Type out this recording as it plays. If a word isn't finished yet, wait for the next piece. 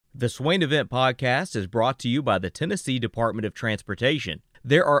The Swain and Ben podcast is brought to you by the Tennessee Department of Transportation.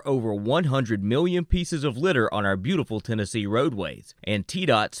 There are over 100 million pieces of litter on our beautiful Tennessee roadways, and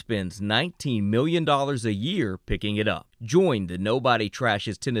TDOT spends $19 million a year picking it up. Join the Nobody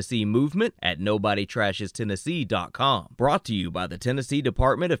Trashes Tennessee movement at NobodyTrashesTennessee.com. Brought to you by the Tennessee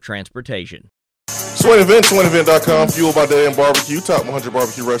Department of Transportation. Swain and Ben, SwainandBen.com, fueled by Day and Barbecue, top 100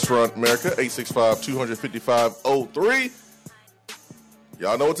 barbecue restaurant in America, 865-255-03.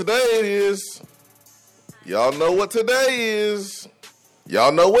 Y'all know what today it is. Y'all know what today is.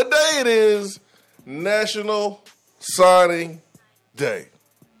 Y'all know what day it is. National Signing Day.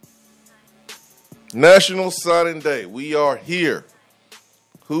 National Signing Day. We are here.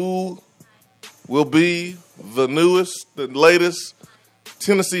 Who will be the newest, the latest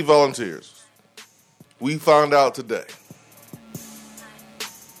Tennessee Volunteers? We found out today.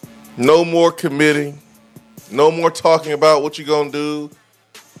 No more committing. No more talking about what you're going to do,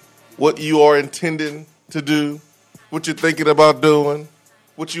 what you are intending to do, what you're thinking about doing,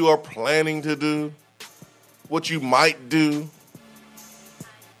 what you are planning to do, what you might do.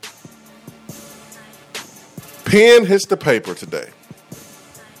 Pen hits the paper today.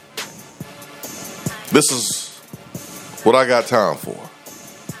 This is what I got time for.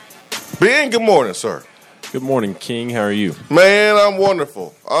 Ben, good morning, sir. Good morning, King. How are you? Man, I'm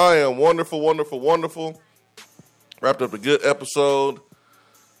wonderful. I am wonderful, wonderful, wonderful. Wrapped up a good episode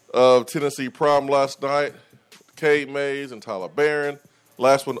of Tennessee Prom last night. Cade Mays and Tyler Barron.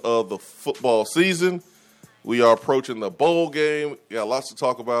 Last one of the football season. We are approaching the bowl game. Got lots to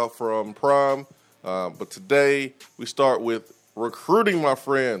talk about from Prom. But today we start with recruiting, my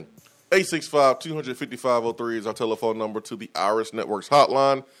friend. 865-255-03 is our telephone number to the Iris Networks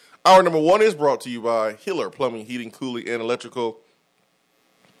hotline. Hour number one is brought to you by Hiller Plumbing, Heating, Cooling, and Electrical.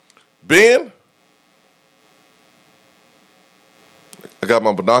 Ben, I got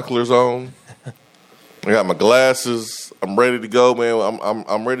my binoculars on. I got my glasses. I'm ready to go, man.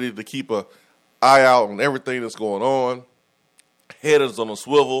 I'm ready to keep an eye out on everything that's going on. Head is on a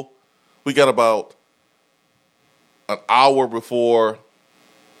swivel. We got about an hour before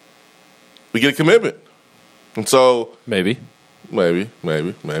we get a commitment. And so Maybe. Unless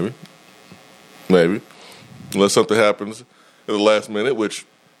something happens at the last minute, which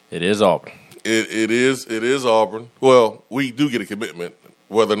It is Auburn. it is Auburn. Well, we do get a commitment.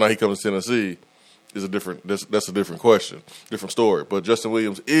 Whether or not he comes to Tennessee is that's a different question, different story. But Justin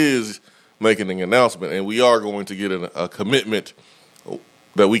Williams is making an announcement, and we are going to get a commitment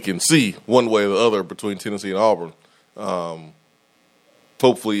that we can see one way or the other between Tennessee and Auburn.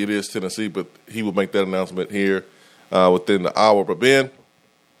 Hopefully it is Tennessee, but he will make that announcement here within the hour. But Ben,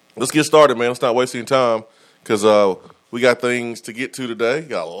 let's get started, man. Let's not waste any time because we got things to get to today.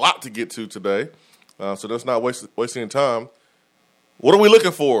 Got a lot to get to today. So let's not waste any time. What are we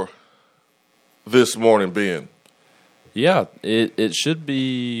looking for this morning, Ben? Yeah, it should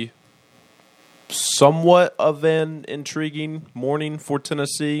be somewhat of an intriguing morning for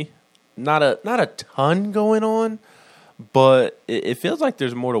Tennessee. Not a ton going on, but it feels like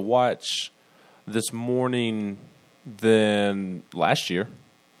there's more to watch this morning than last year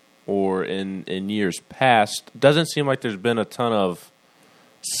or in years past. Doesn't seem like there's been a ton of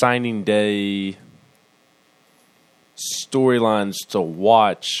signing day storylines to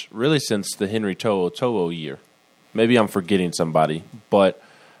watch really since the Henry To'o year. Maybe I'm forgetting somebody, but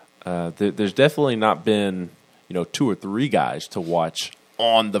there's definitely not been two or three guys to watch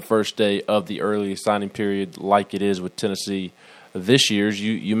on the first day of the early signing period like it is with Tennessee this year's.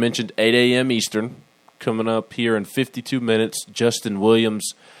 You mentioned 8 a.m. Eastern coming up here in 52 minutes. Justin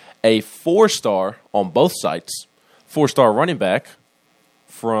Williams, a 4-star on both sites, 4-star running back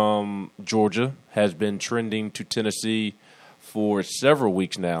from Georgia, has been trending to Tennessee for several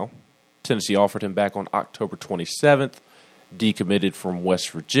weeks now. Tennessee offered him back on October 27th, decommitted from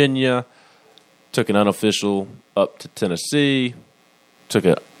West Virginia, took an unofficial up to Tennessee, took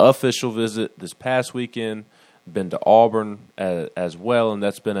an official visit this past weekend, been to Auburn as well, and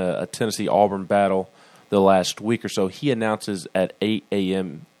that's been a Tennessee-Auburn battle the last week or so. He announces at 8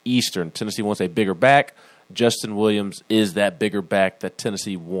 a.m. Eastern. Tennessee wants a bigger back. Justin Williams is that bigger back that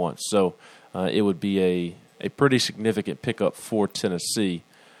Tennessee wants. So it would be a pretty significant pickup for Tennessee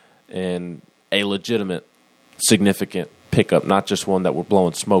and a legitimate significant pickup, not just one that we're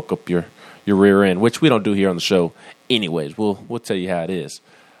blowing smoke up your rear end, which we don't do here on the show anyways. We'll tell you how it is.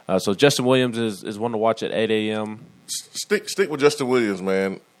 So Justin Williams is one to watch at 8 a.m. Stick with Justin Williams,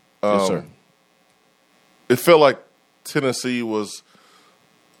 man. Yes, sir. It felt like Tennessee was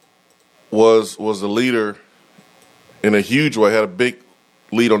the leader in a huge way, had a big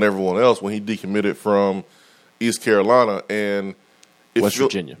lead on everyone else when he decommitted from East Carolina. And West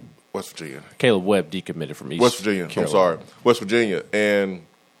Virginia. West Virginia. Caleb Webb decommitted from East West Virginia. Carolina. I'm sorry, West Virginia, and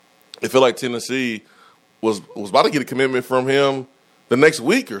it felt like Tennessee was about to get a commitment from him the next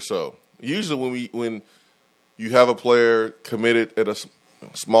week or so. Usually, when you have a player committed at a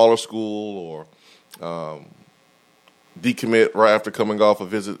smaller school or decommit right after coming off a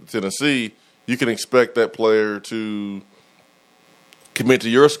visit to Tennessee, you can expect that player to commit to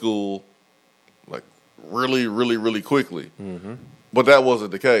your school like really, really, really quickly. Mm-hmm. But that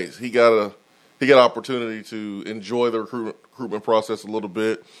wasn't the case. He got an opportunity to enjoy the recruitment process a little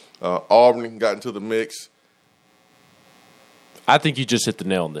bit. Auburn got into the mix. I think you just hit the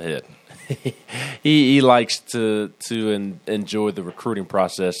nail on the head. he likes to enjoy the recruiting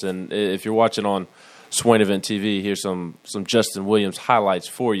process, and if you're watching on Swain and Ben TV, here's some Justin Williams highlights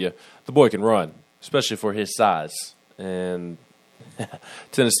for you. The boy can run, especially for his size, and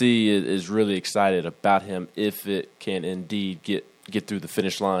Tennessee is really excited about him if it can indeed get through the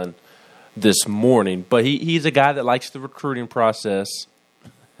finish line this morning. But he's a guy that likes the recruiting process,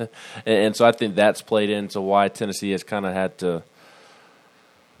 and so I think that's played into why Tennessee has kind of had to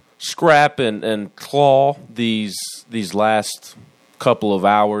scrap and claw these last couple of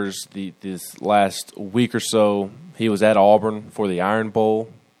hours, this last week or so. He was at Auburn for the Iron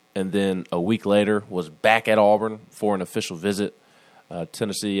Bowl, and then a week later was back at Auburn for an official visit.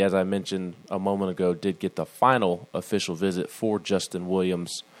 Tennessee, as I mentioned a moment ago, did get the final official visit for Justin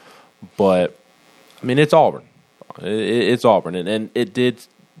Williams. But, I mean, it's Auburn. It's Auburn. And it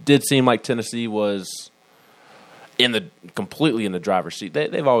did seem like Tennessee was completely in the driver's seat.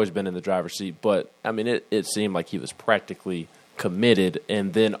 They've always been in the driver's seat. But, I mean, it seemed like he was practically committed.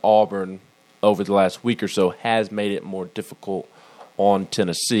 And then Auburn, over the last week or so, has made it more difficult on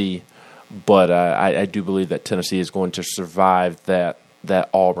Tennessee. But I do believe that Tennessee is going to survive that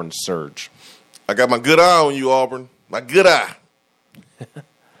Auburn surge. I got my good eye on you, Auburn. My good eye.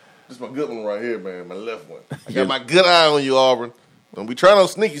 This is my good one right here, man. My left one. I got my good eye on you, Auburn. Don't be trying on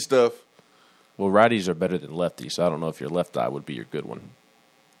sneaky stuff. Well, righties are better than lefties, so I don't know if your left eye would be your good one.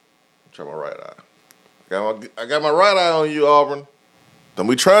 Try my right eye. I got my right eye on you, Auburn. Don't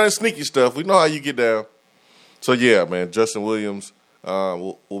be trying sneaky stuff. We know how you get down. So, yeah, man, Justin Williams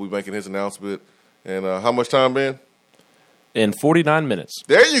will be making his announcement. And how much time, Ben? In 49 minutes.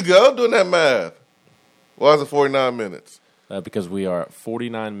 There you go, doing that math. Why is it 49 minutes? Because we are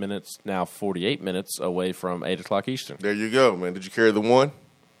 49 minutes, now 48 minutes away from 8 o'clock Eastern. There you go, man. Did you carry the one?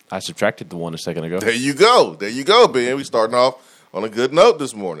 I subtracted the one a second ago. There you go, Ben. We starting off on a good note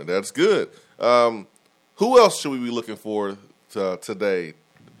this morning. That's good. Who else should we be looking for today,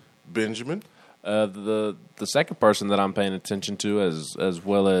 Benjamin? The second person that I'm paying attention to, as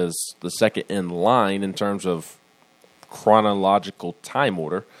well as the second in line in terms of chronological time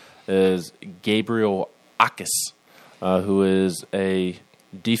order, is Gabriel Akis, who is a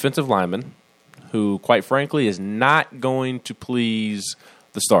defensive lineman who, quite frankly, is not going to please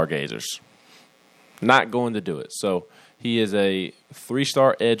the Stargazers. Not going to do it. So he is a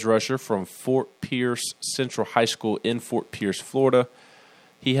 3-star edge rusher from Fort Pierce Central High School in Fort Pierce, Florida.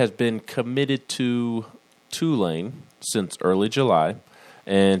 He has been committed to Tulane since early July,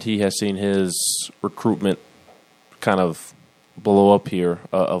 and he has seen his recruitment kind of blow up here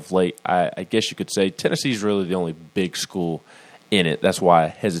of late. I guess you could say Tennessee's really the only big school in it. That's why I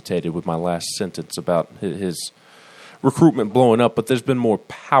hesitated with my last sentence about his recruitment blowing up, but there's been more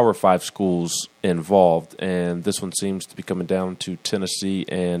Power 5 schools involved, and this one seems to be coming down to Tennessee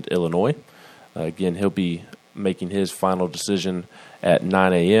and Illinois. Again, he'll be making his final decision at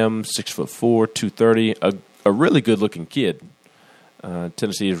 9 a.m., 6'4", 230, a really good-looking kid.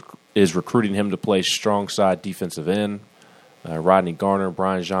 Tennessee is recruiting him to play strong side defensive end. Rodney Garner,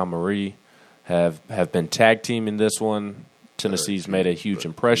 Brian Jean-Marie have been tag teaming this one. Tennessee's made a huge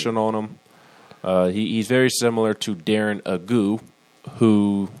impression on him. He's very similar to Darren Agu,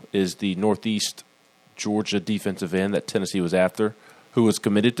 who is the Northeast Georgia defensive end that Tennessee was after, who was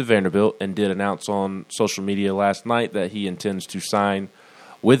committed to Vanderbilt and did announce on social media last night that he intends to sign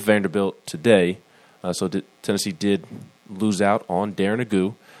with Vanderbilt today. So Tennessee did lose out on Darren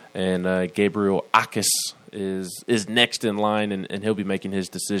Agu, and Gabriel Akis is next in line, and he'll be making his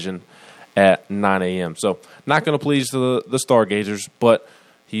decision at 9 a.m. So not going to please the Stargazers, but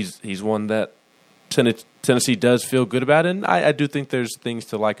he's one that Tennessee does feel good about, and I do think there's things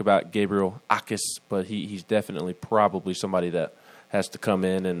to like about Gabriel Akis, but he's definitely probably somebody that has to come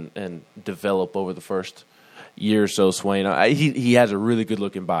in and develop over the first year or so, Swain. He has a really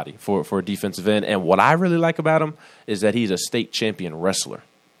good-looking body for a defensive end, and what I really like about him is that he's a state champion wrestler.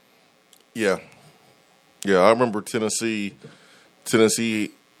 Yeah, I remember Tennessee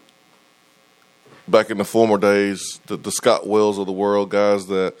back in the former days, the Scott Wells of the world, guys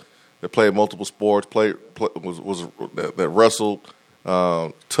that played multiple sports, that wrestled,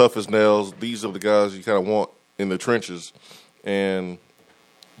 tough as nails. These are the guys you kind of want in the trenches, and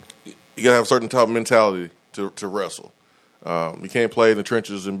you gotta have a certain type of mentality to wrestle. You can't play in the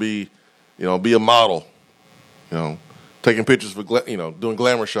trenches and be a model, taking pictures for doing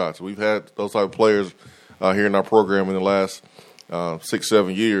glamour shots. We've had those type of players here in our program in the last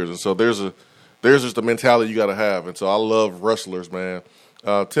 6-7 years, and so there's just a mentality you got to have. And so I love wrestlers, man.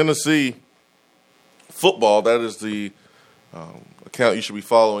 Tennessee football, that is the account you should be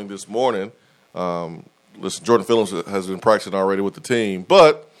following this morning. Listen, Jordan Phillips has been practicing already with the team,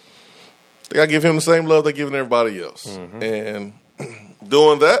 but they got to give him the same love they're giving everybody else. Mm-hmm. And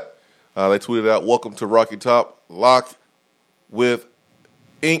doing that, they tweeted out, "Welcome to Rocky Top, locked with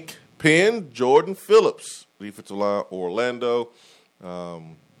ink pen Jordan Phillips, defensive line Orlando."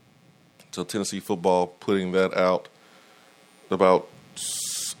 So Tennessee football putting that out about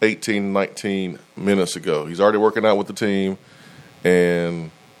 18, 19 minutes ago. He's already working out with the team,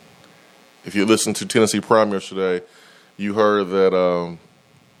 and if you listened to Tennessee Prime yesterday, you heard that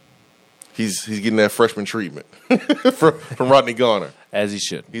he's getting that freshman treatment from Rodney Garner. As he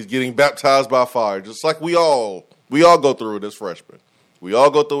should. He's getting baptized by fire, just like we all go through it as freshmen. We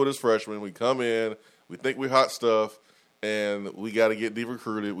all go through it as freshmen. We come in, we think we're hot stuff, and we got to get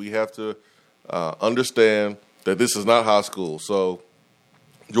de-recruited. We have to understand that this is not high school. So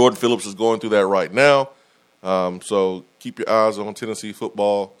Jordan Phillips is going through that right now. So keep your eyes on Tennessee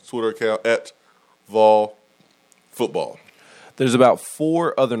football Twitter account at Vol Football. There's about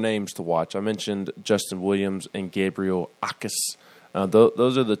 4 other names to watch. I mentioned Justin Williams and Gabriel Akis.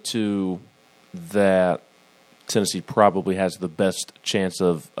 Those are the 2 that Tennessee probably has the best chance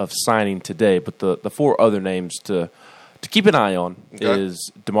of signing today. But the 4 other names to keep an eye on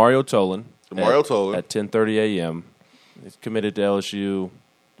is Demario Tolan. At 10:30 a.m. He's committed to LSU.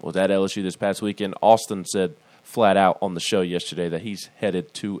 Was at LSU this past weekend. Austin said flat out on the show yesterday that he's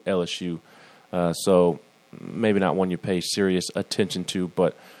headed to LSU. So maybe not one you pay serious attention to,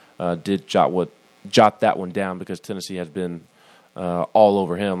 but did jot that one down because Tennessee has been all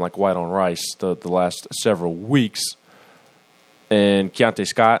over him like white on rice the last several weeks. And Keontae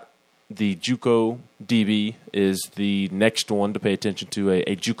Scott, the JUCO DB, is the next one to pay attention to,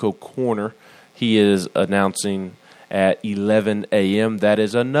 a JUCO corner. He is announcing at 11 a.m. That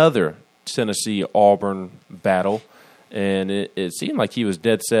is another Tennessee-Auburn battle. And it seemed like he was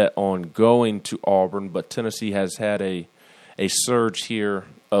dead set on going to Auburn, but Tennessee has had a surge here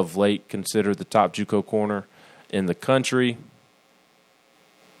of late, considered the top JUCO corner in the country.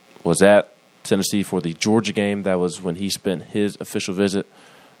 Was at Tennessee for the Georgia game. That was when he spent his official visit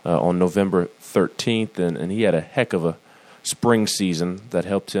on November 13th, and he had a heck of a spring season that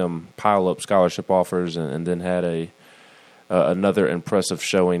helped him pile up scholarship offers and then had another impressive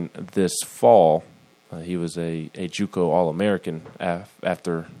showing this fall. He was a JUCO All-American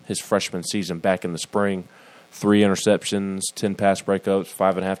after his freshman season back in the spring. 3 interceptions, 10 pass breakups,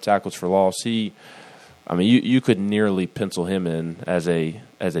 5.5 tackles for loss. You could nearly pencil him in as a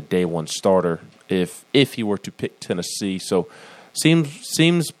day one starter if he were to pick Tennessee. So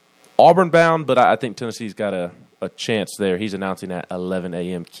seems Auburn bound, but I think Tennessee's got a chance there. He's announcing at 11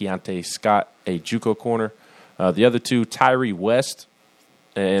 a.m. Keontae Scott, a JUCO corner. The other 2, Tyree West,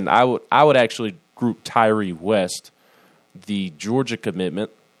 and I would actually group Tyree West, the Georgia commitment,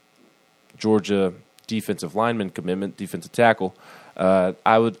 Georgia defensive lineman commitment, defensive tackle.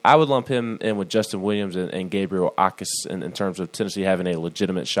 I would lump him in with Justin Williams and Gabriel Akis in terms of Tennessee having a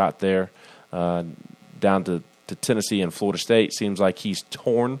legitimate shot there. Down to Tennessee and Florida State, seems like he's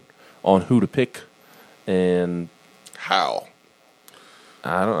torn on who to pick and how.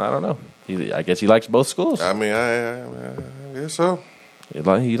 I don't know. I guess he likes both schools. I mean, I guess so.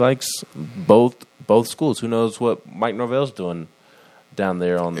 He likes both schools. Who knows what Mike Norvell's doing down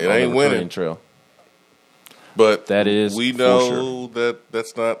there on the recruiting trail? But that is, we know that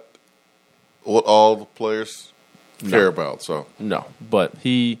that's not what all the players care about. So no, but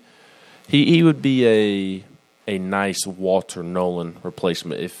he would be a nice Walter Nolan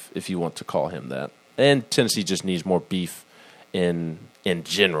replacement if you want to call him that. And Tennessee just needs more beef in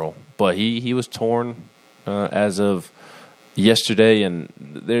general. But he was torn as of yesterday, and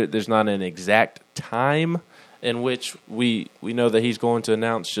there's not an exact time in which we know that he's going to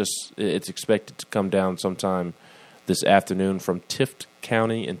announce. Just it's expected to come down sometime this afternoon from Tift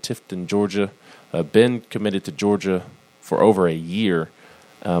County in Tifton, Georgia. Been committed to Georgia for over a year,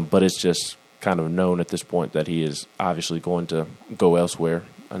 but it's just kind of known at this point that he is obviously going to go elsewhere.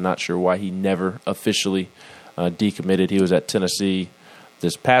 I'm not sure why he never officially decommitted. He was at Tennessee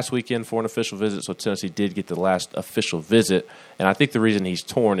this past weekend for an official visit, so Tennessee did get the last official visit. And I think the reason he's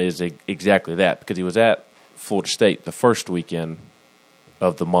torn is exactly that, because he was at Florida State the first weekend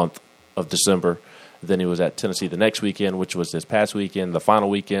of the month of December. Then he was at Tennessee the next weekend, which was this past weekend, the final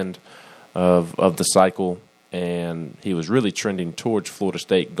weekend of the cycle. And he was really trending towards Florida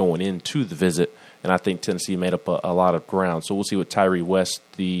State going into the visit. And I think Tennessee made up a lot of ground. So we'll see what Tyree West,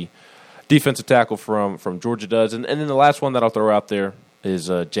 the defensive tackle from Georgia, does. And then the last one that I'll throw out there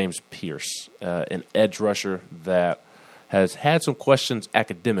is James Pierce, an edge rusher that has had some questions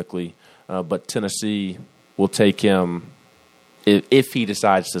academically, but Tennessee will take him if he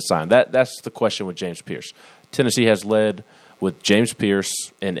decides to sign. That's the question with James Pierce. Tennessee has led with James Pierce,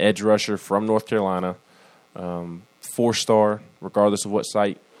 an edge rusher from North Carolina, 4-star, regardless of what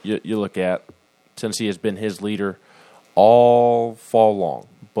site you look at. Tennessee has been his leader all fall long,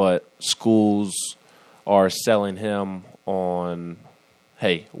 but schools are selling him on,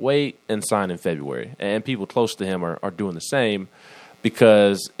 hey, wait and sign in February. And people close to him are doing the same,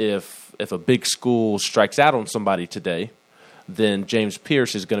 because if a big school strikes out on somebody today, then James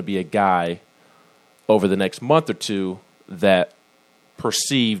Pierce is going to be a guy over the next month or two that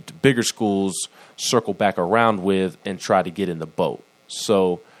perceived bigger schools circle back around with and try to get in the boat.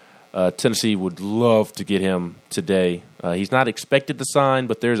 So Tennessee would love to get him today. He's not expected to sign,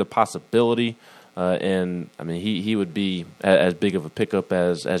 but there's a possibility. And, I mean, he would be as big of a pickup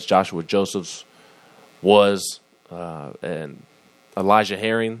as Joshua Josephs was. And Elijah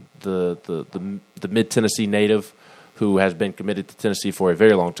Herring, the mid-Tennessee native who has been committed to Tennessee for a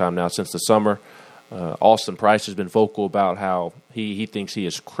very long time now, since the summer. Austin Price has been vocal about how he thinks he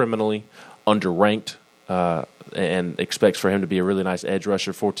is criminally underranked and expects for him to be a really nice edge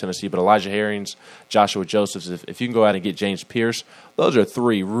rusher for Tennessee. But Elijah Herring's, Joshua Josephs, if you can go out and get James Pierce, those are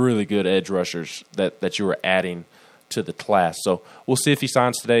 3 really good edge rushers that you are adding to the class. So we'll see if he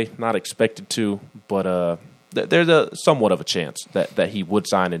signs today. Not expected to, but there's somewhat of a chance that he would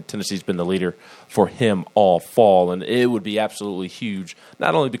sign, and Tennessee's been the leader for him all fall. And it would be absolutely huge,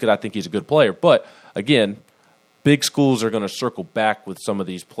 not only because I think he's a good player, but, again, big schools are going to circle back with some of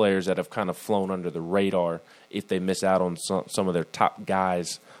these players that have kind of flown under the radar if they miss out on some of their top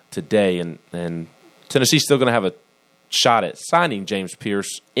guys today. And Tennessee's still going to have a shot at signing James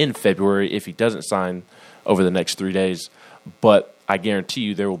Pierce in February if he doesn't sign over the next 3 days. But I guarantee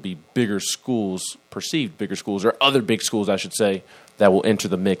you there will be bigger schools, perceived bigger schools, or other big schools, I should say, that will enter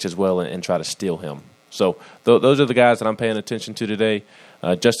the mix as well and try to steal him. So those are the guys that I'm paying attention to today.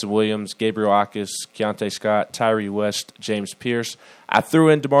 Justin Williams, Gabriel Akis, Keontae Scott, Tyree West, James Pierce. I threw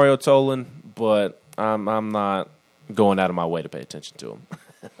in Demario Tolan, but I'm not going out of my way to pay attention to him.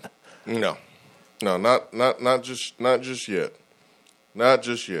 No, not just yet. Not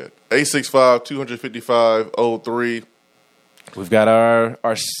just yet. 865, 255, 03. We've got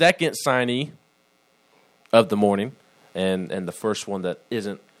our second signee of the morning, and the first one that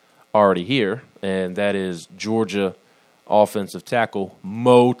isn't already here, and that is Georgia offensive tackle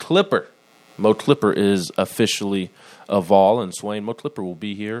Mo Clipper. Mo Clipper is officially a Vol, and Swain, Mo Clipper will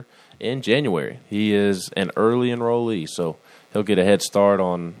be here in January. He is an early enrollee, so he'll get a head start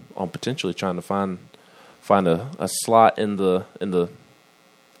on potentially trying to find a slot in the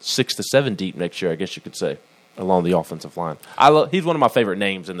 6 to 7 deep next year, I guess you could say, along the offensive line. He's one of my favorite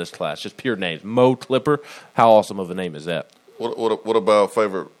names in this class, just pure names. Mo Clipper, how awesome of a name is that? What about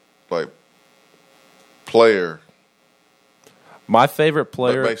favorite player? My favorite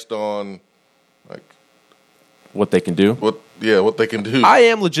player, based on what they can do. What they can do. I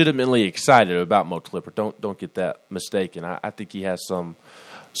am legitimately excited about Mo Clipper. Don't get that mistaken. I think he has some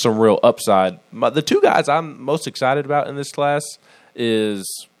real upside. The 2 guys I'm most excited about in this class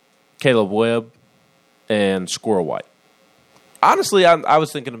is Caleb Webb and Squirrel White. Honestly, I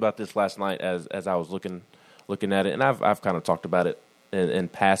was thinking about this last night as I was looking at it, and I've kind of talked about it in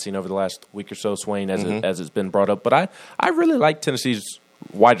passing over the last week or so, Swain, as it's been brought up. But I really like Tennessee's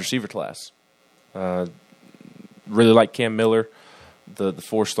wide receiver class. Really like Cam Miller, the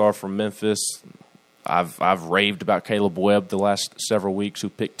 4-star from Memphis. I've raved about Caleb Webb the last several weeks, who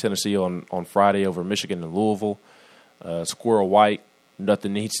picked Tennessee on Friday over Michigan and Louisville. Squirrel White,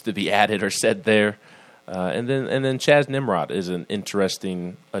 nothing needs to be added or said there. And then Chaz Nimrod is an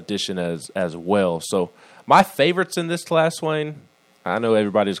interesting addition as well. So my favorites in this class, Wayne, I know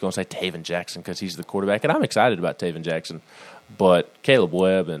everybody's going to say Taven Jackson because he's the quarterback, and I'm excited about Taven Jackson. But Caleb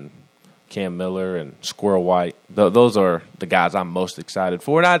Webb and Cam Miller and Squirrel White, those are the guys I'm most excited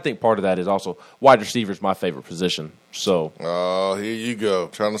for. And I think part of that is also wide receiver is my favorite position. So, oh, here you go,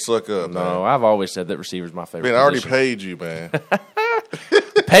 trying to suck up. No, man. I've always said that receiver is my favorite. Man, I already paid you, man.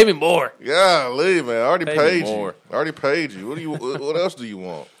 Pay me more. Golly, man. I already Pay me paid you. more. I already paid you. What else do you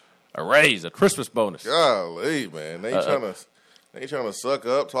want? A raise, a Christmas bonus. Golly, man. They ain't trying to suck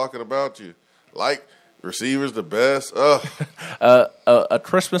up talking about you. Like receivers the best. A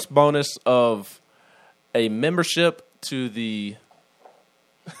Christmas bonus of a membership to the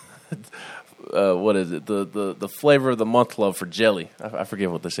what is it? The flavor of the month club for jelly. I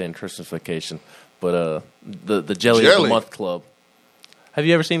forget what they say in Christmas Vacation, but the jelly of the month club. Have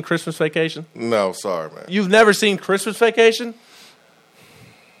you ever seen Christmas Vacation? No, sorry, man. You've never seen Christmas Vacation?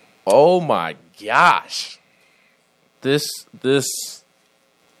 Oh my gosh. This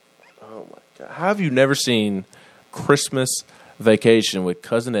oh my god. How have you never seen Christmas Vacation with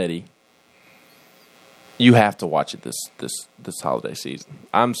Cousin Eddie? You have to watch it this holiday season.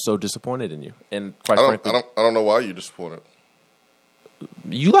 I'm so disappointed in you. And quite frankly, I don't know why you're disappointed.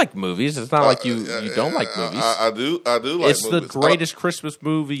 You like movies. It's not like you don't like movies. I do like movies. It's the greatest Christmas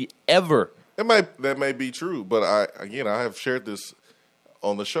movie ever. That may be true, but I have shared this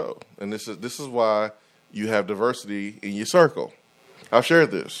on the show, and this is why you have diversity in your circle. I've shared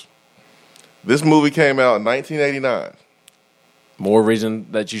this. This movie came out in 1989. More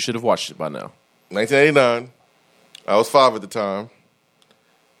reason that you should have watched it by now. 1989. I was 5 at the time,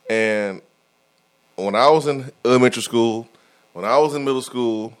 and when I was in elementary school, when I was in middle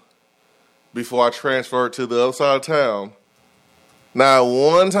school, before I transferred to the other side of town, not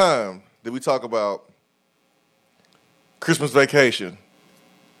one time did we talk about Christmas Vacation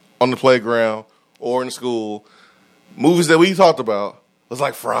on the playground or in school. Movies that we talked about was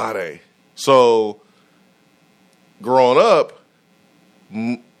like Friday. So, growing up,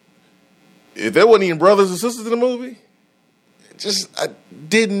 if there wasn't even brothers and sisters in the movie, I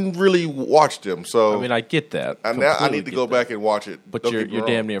didn't really watch them. So I mean, I get that. Now I need to go back and watch it. But you're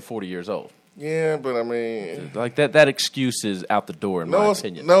damn near 40 years old. Yeah, but I mean, like that excuse is out the door in my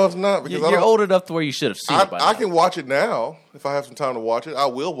opinion. No, it's not, because you're old enough to where you should have seen it by now. I can watch it now if I have some time to watch it. I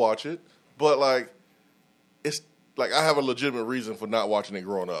will watch it, but it's like I have a legitimate reason for not watching it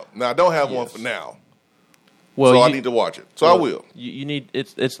growing up. Now I don't have one for now. Well, so I need to watch it. So I will. You need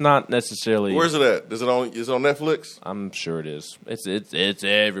it's not necessarily. Where's it at? Is it on Netflix? I'm sure it is. It's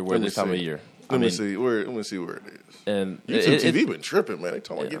everywhere this time of year. Let me see where it is. And YouTube TV been tripping, man. They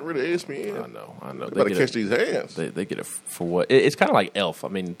talking about getting rid of ESPN. I know. They better catch these hands. They get it for what? It's kind of like Elf. I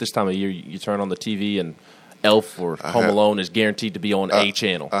mean, this time of year, you turn on the TV and Elf or Home Alone is guaranteed to be on a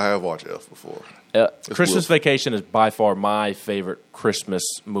channel. I have watched Elf before. Christmas Vacation is by far my favorite Christmas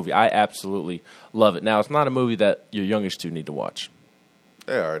movie. I absolutely love it. Now, it's not a movie that your youngest two need to watch.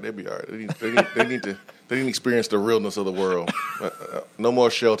 They all right. They be all right. They need to experience the realness of the world. No more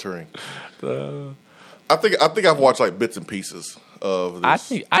sheltering. I think I've watched like bits and pieces of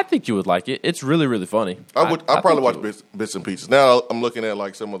this. I think you would like it. It's really, really funny. I probably watch bits and pieces. Now I'm looking at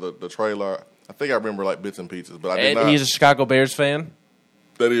like some of the trailer. I think I remember like bits and pieces, but I did not. He's a Chicago Bears fan?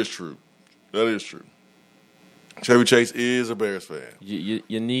 That is true. Chevy Chase is a Bears fan.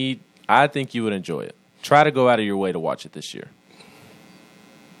 You need. I think you would enjoy it. Try to go out of your way to watch it this year.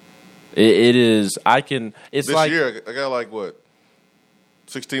 It is. It's this like year. I got like what,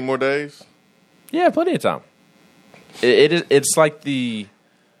 16 more days. Yeah, plenty of time. It's like the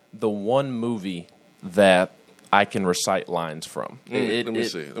one movie that I can recite lines from. Let me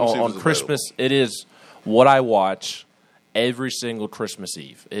see. On Christmas, it is what I watch every single Christmas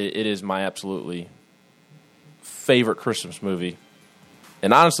Eve. It is my absolutely favorite Christmas movie,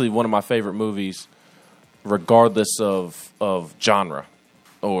 and honestly, one of my favorite movies, regardless of genre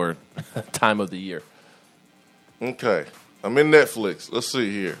or time of the year. Okay, I'm in Netflix. Let's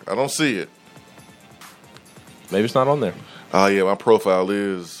see here. I don't see it. Maybe it's not on there. Oh yeah, my profile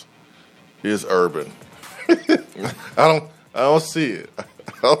is urban. I don't see it.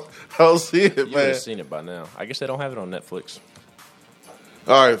 I don't see it, man. You would have seen it by now. I guess they don't have it on Netflix.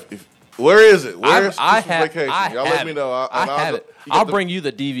 All right, where is it? Where's Christmas Vacation? Y'all let me know. I have it. I'll bring you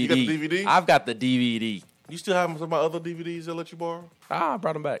the DVD. You got the DVD? I've got the DVD. You still have some of my other DVDs that let you borrow? I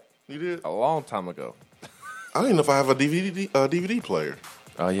brought them back. You did? A long time ago. I don't even know if I have a DVD player.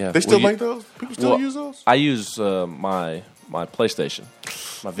 Oh yeah, they still make those? People still use those? I use my PlayStation,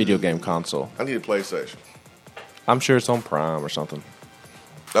 my video game console. I need a PlayStation. I'm sure it's on Prime or something.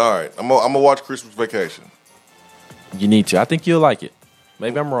 All right, I'm gonna watch Christmas Vacation. You need to. I think you'll like it.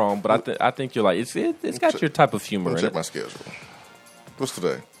 Maybe I'm wrong, but I think you'll like it. It's got your type of humor in it. Check my schedule. What's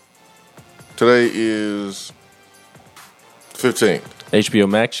today? Today is 15th. HBO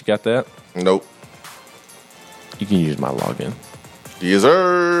Max, you got that? Nope. You can use my login. Yes,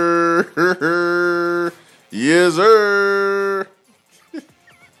 sir. Yes, sir.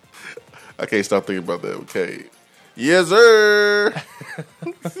 I can't stop thinking about that with Cade. Yes, sir.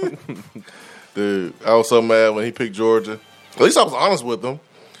 Dude, I was so mad when he picked Georgia. At least I was honest with him.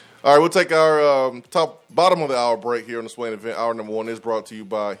 All right, we'll take our bottom of the hour break here on the Swain Event. Hour number 1 is brought to you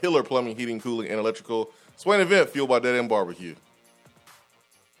by Hiller Plumbing, Heating, Cooling, and Electrical. Swain Event, fueled by Dead End Barbecue.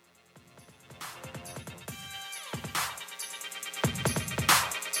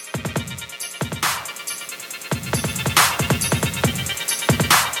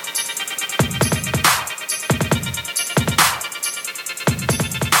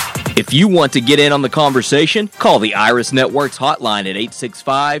 If you want to get in on the conversation, call the Iris Networks hotline at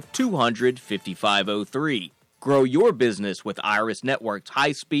 865-200-5503. Grow your business with Iris Networks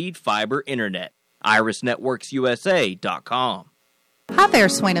high-speed fiber internet. IrisNetworksUSA.com. Hi there,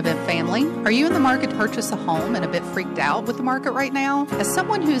 Swain and Ben family. Are you in the market to purchase a home and a bit freaked out with the market right now? As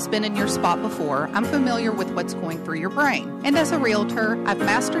someone who's been in your spot before, I'm familiar with what's going through your brain. And as a realtor, I've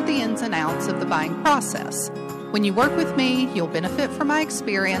mastered the ins and outs of the buying process. When you work with me, you'll benefit from my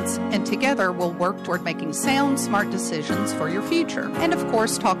experience, and together we'll work toward making sound, smart decisions for your future. And of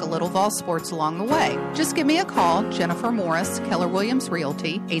course, talk a little Vol Sports along the way. Just give me a call, Jennifer Morris, Keller Williams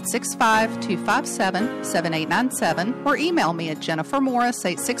Realty, 865-257-7897, or email me at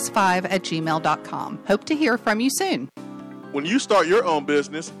jennifermorris865@gmail.com. Hope to hear from you soon. When you start your own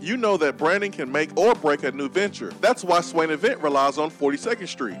business, you know that branding can make or break a new venture. That's why Swain Event relies on 42nd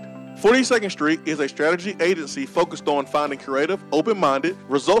Street. 42nd Street is a strategy agency focused on finding creative, open-minded,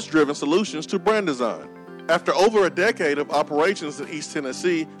 results-driven solutions to brand design. After over a decade of operations in East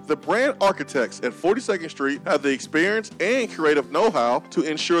Tennessee, the brand architects at 42nd Street have the experience and creative know-how to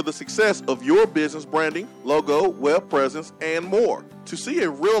ensure the success of your business branding, logo, web presence, and more. To see a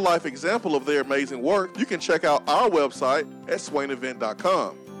real-life example of their amazing work, you can check out our website at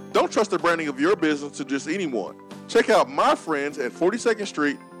swainevent.com. Don't trust the branding of your business to just anyone. Check out my friends at 42nd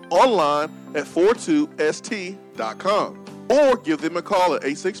Street online at 42st.com or give them a call at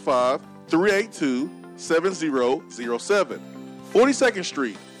 865-382-7007. 42nd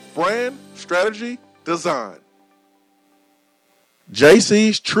Street, brand, strategy, design.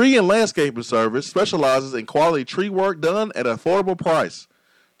 JC's Tree and Landscaping Service specializes in quality tree work done at an affordable price.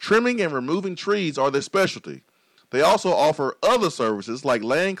 Trimming and removing trees are their specialty. They also offer other services like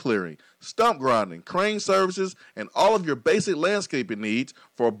land clearing, stump grinding, crane services, and all of your basic landscaping needs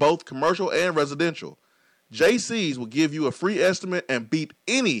for both commercial and residential. JC's will give you a free estimate and beat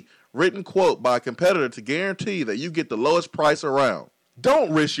any written quote by a competitor to guarantee that you get the lowest price around.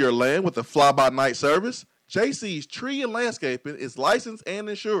 Don't risk your land with a fly-by-night service. JC's Tree and Landscaping is licensed and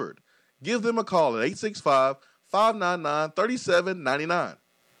insured. Give them a call at 865-599-3799.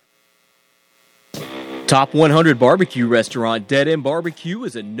 Top 100 barbecue restaurant Dead End Barbecue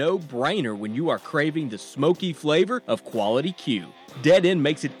is a no-brainer when you are craving the smoky flavor of quality Q. Dead End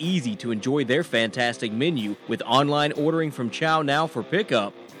makes it easy to enjoy their fantastic menu with online ordering from Chow Now for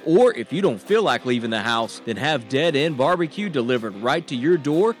pickup. Or if you don't feel like leaving the house, then have Dead End Barbecue delivered right to your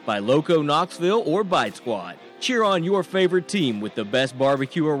door by Loco Knoxville or Bite Squad. Cheer on your favorite team with the best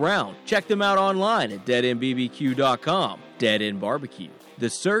barbecue around. Check them out online at deadendbbq.com. Dead End Barbecue. The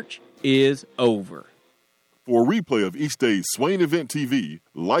search is over. For a replay of each day's Swain Event TV,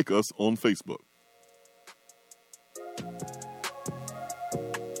 like us on Facebook.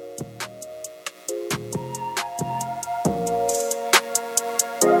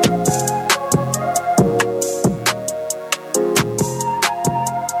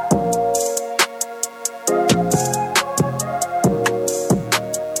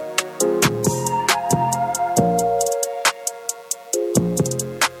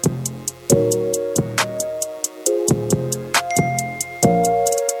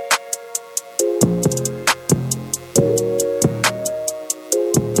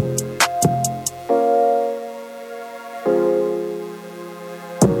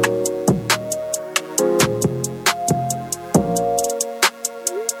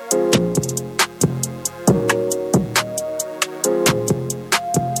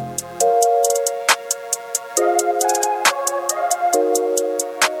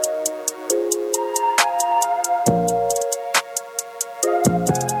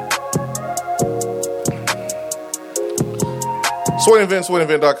 Swain Event,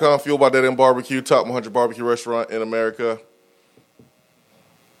 SwainEvent.com, fueled by Dead End Barbecue, top 100 barbecue restaurant in America.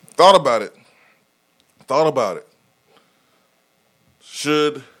 Thought about it.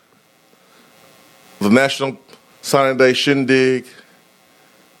 Should the National Signing Day shindig,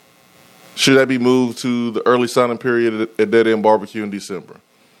 should that be moved to the early signing period at Dead End Barbecue in December?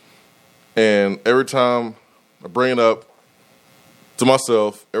 And every time I bring it up to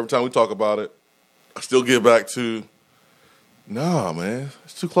myself, every time we talk about it, I still get back to, nah, man,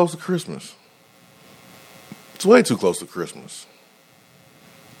 it's too close to Christmas. It's way too close to Christmas.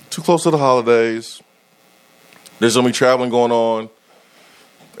 Too close to the holidays. There's going to be traveling going on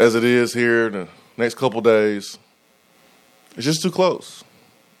as it is here in the next couple days. It's just too close.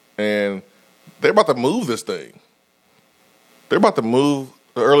 And they're about to move this thing. They're about to move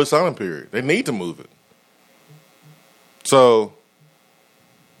the early signing period. They need to move it. So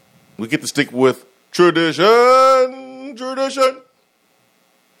we get to stick with tradition.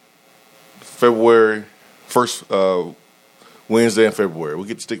 February, first Wednesday in February. We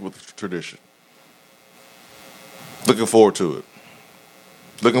get to stick with tradition. Looking forward to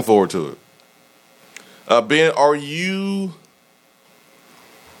it. Ben, are you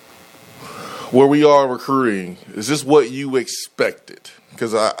where we are in recruiting? Is this what you expected?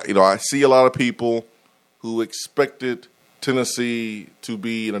 Because I see a lot of people who expected Tennessee to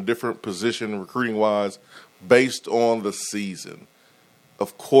be in a different position recruiting wise based on the season.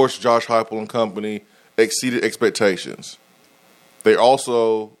 Of course, Josh Heupel and company exceeded expectations. They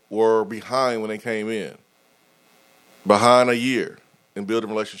also were behind when they came in. Behind a year in building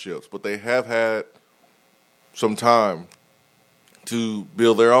relationships. But they have had some time to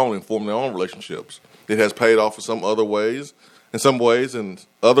build their own and form their own relationships. It has paid off in some other ways. In some ways, and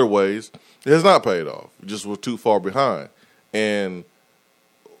other ways, it has not paid off. It just was too far behind. And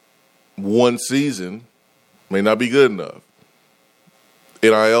one season may not be good enough.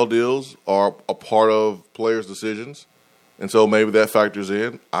 NIL deals are a part of players' decisions. And so maybe that factors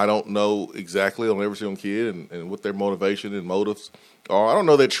in. I don't know exactly on every single kid and what their motivation and motives are. I don't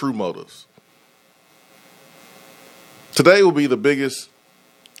know their true motives. Today will be the biggest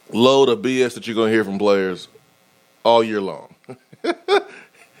load of BS that you're going to hear from players all year long.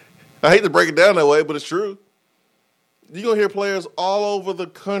 I hate to break it down that way, but it's true. You're going to hear players all over the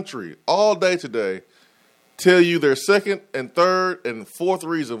country all day today tell you their second and third and fourth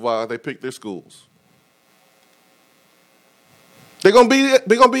reason why they picked their schools. They're gonna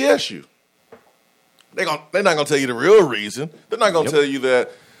BS you. They're not gonna tell you the real reason. They're not gonna tell you that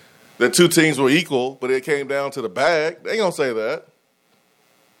two teams were equal, but it came down to the bag. They ain't gonna say that.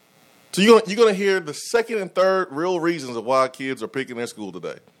 So you're gonna hear the second and third real reasons of why kids are picking their school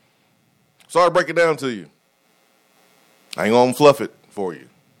today. Sorry to break it down to you. I ain't gonna fluff it for you.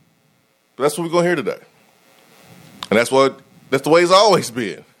 But that's what we're gonna hear today. And that's the way it's always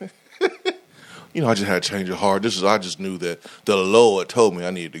been. I just had to change of heart. I just knew that the Lord told me I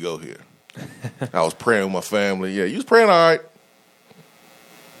needed to go here. I was praying with my family. Yeah, you was praying all right.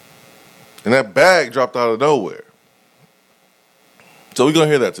 And that bag dropped out of nowhere. So we're going to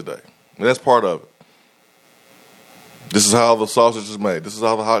hear that today. And that's part of it. This is how the sausage is made. This is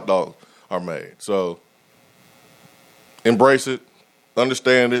how the hot dogs are made. So embrace it.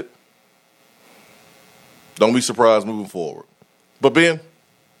 Understand it. Don't be surprised moving forward. But Ben,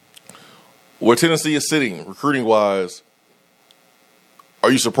 where Tennessee is sitting, recruiting-wise,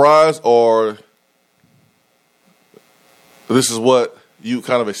 are you surprised, or this is what you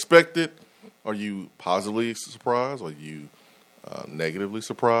kind of expected? Are you positively surprised? Are you negatively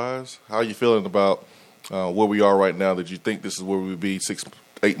surprised? How are you feeling about where we are right now that you think this is where we would be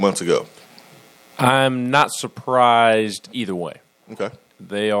 6-8 months ago? I'm not surprised either way. Okay.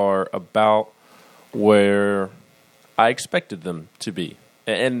 They are about where I expected them to be.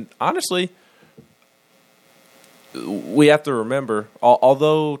 And honestly, we have to remember,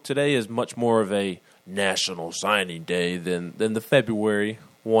 although today is much more of a national signing day than the February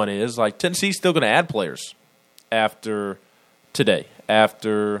one is, like Tennessee's still going to add players after today,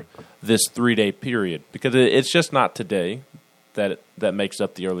 after this 3-day period, because it's just not today that makes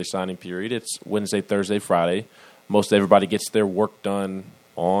up the early signing period. It's Wednesday, Thursday, Friday. Most everybody gets their work done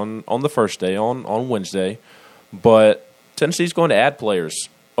on the first day, on Wednesday, but Tennessee's going to add players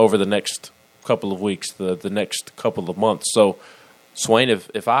over the next couple of weeks, the next couple of months. So, Swain,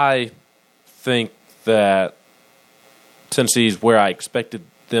 if I think that Tennessee's where I expected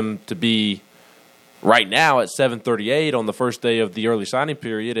them to be right now at 7:38 on the first day of the early signing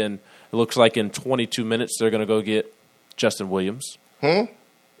period, and it looks like in 22 minutes they're going to go get Justin Williams.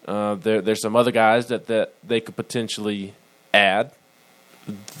 There's some other guys that they could potentially add.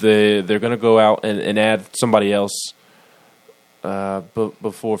 They're going to go out and add somebody else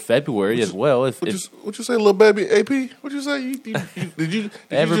before February as well. What you say, little baby AP? What you say? Did you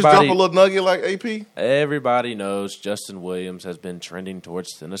just drop a little nugget like AP? Everybody knows Justin Williams has been trending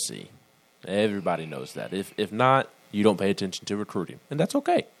towards Tennessee. Everybody knows that. If not, you don't pay attention to recruiting, and that's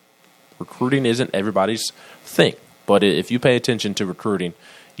okay. Recruiting isn't everybody's thing, but if you pay attention to recruiting,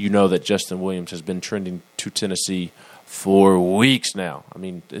 you know that Justin Williams has been trending to Tennessee for weeks now. I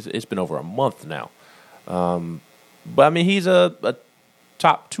mean, it's been over a month now. But, I mean, he's a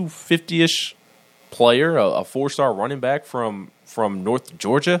top 250-ish player, a 4-star running back from North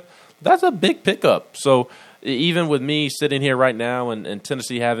Georgia, that's a big pickup. So even with me sitting here right now and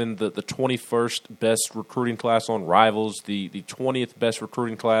Tennessee having the 21st best recruiting class on Rivals, the 20th best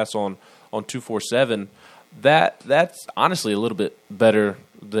recruiting class on 247, that's honestly a little bit better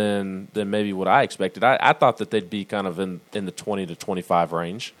than maybe what I expected. I thought that they'd be kind of in the 20 to 25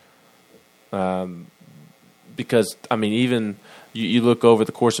 range. Because, I mean, even you look over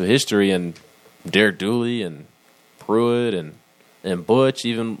the course of history and Derek Dooley and Pruitt and Butch,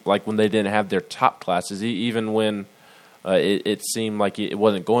 even like when they didn't have their top classes, even when it seemed like it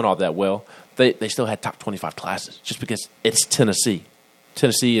wasn't going all that well, they still had top 25 classes just because it's Tennessee.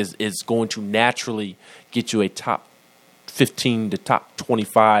 Tennessee is going to naturally get you a top 15 to top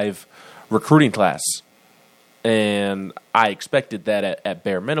 25 recruiting class. And I expected that at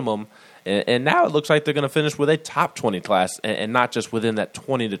bare minimum. And now it looks like they're going to finish with a top 20 class and not just within that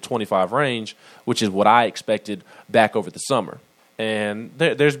 20 to 25 range, which is what I expected back over the summer. And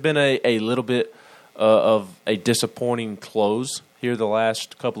there's been a little bit of a disappointing close here the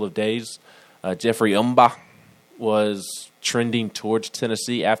last couple of days. Jeffrey Umba was trending towards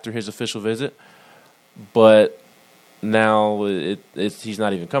Tennessee after his official visit, but now he's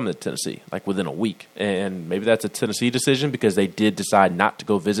not even coming to Tennessee, like within a week. And maybe that's a Tennessee decision because they did decide not to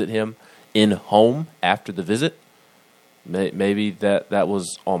go visit him in home after the visit. Maybe that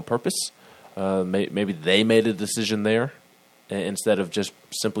was on purpose. Maybe they made a decision there instead of just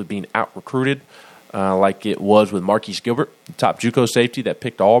simply being out-recruited like it was with Marquise Gilbert, the top JUCO safety that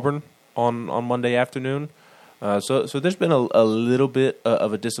picked Auburn on Monday afternoon. So there's been a little bit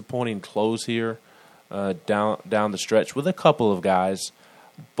of a disappointing close here down the stretch with a couple of guys.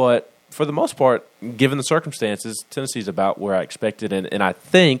 But for the most part, given the circumstances, Tennessee's about where I expected. And I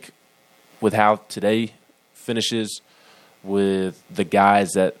think with how today finishes, with the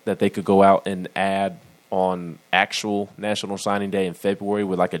guys that they could go out and add on actual National Signing Day in February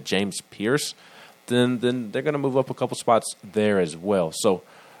with like a James Pierce, then they're going to move up a couple spots there as well. So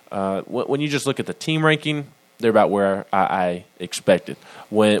when you just look at the team ranking, they're about where I expected.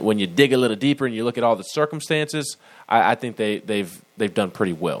 When you dig a little deeper and you look at all the circumstances, I think they've done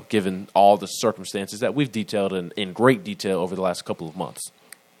pretty well, given all the circumstances that we've detailed in great detail over the last couple of months.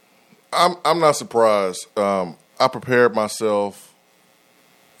 I'm not surprised. I prepared myself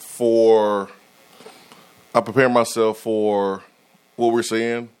for what we're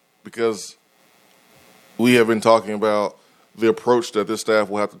seeing because we have been talking about the approach that this staff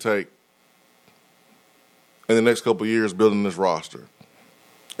will have to take in the next couple of years building this roster.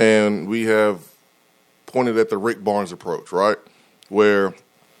 And we have pointed at the Rick Barnes approach, right? Where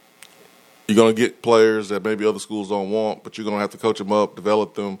you're going to get players that maybe other schools don't want, but you're going to have to coach them up,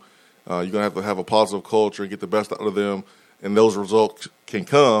 develop them. You're going to have a positive culture and get the best out of them, and those results can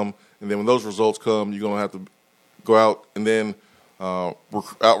come. And then when those results come, you're going to have to go out and then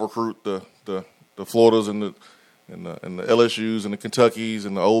out-recruit the Floridas and the LSUs and the Kentuckys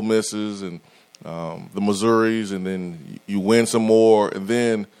and the Ole Misses and the Missouris, and then you win some more, and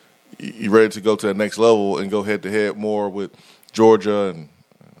then you're ready to go to the next level and go head-to-head more with Georgia and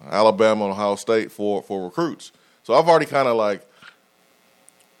Alabama and Ohio State for recruits. So I've already kind of like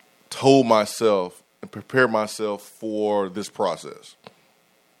told myself and prepared myself for this process.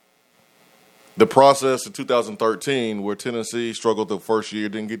 The process in 2013 where Tennessee struggled the first year,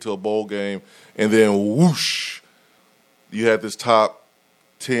 didn't get to a bowl game, and then whoosh, you had this top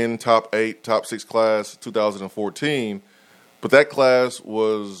 10, top 8, top 6 class 2014, but that class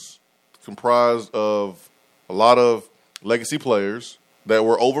was comprised of a lot of legacy players that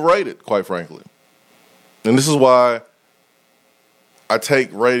were overrated, quite frankly. And this is why I take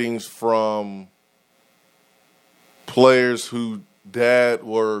ratings from players who dad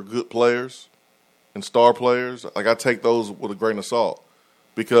were good players and star players. Like I take those with a grain of salt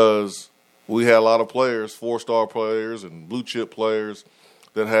because we had a lot of players, 4-star players and blue chip players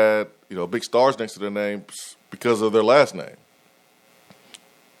that had, big stars next to their names because of their last name.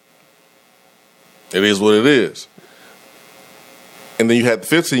 It is what it is. And then you had the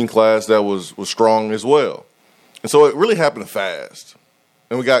 15 class that was strong as well. And so it really happened fast.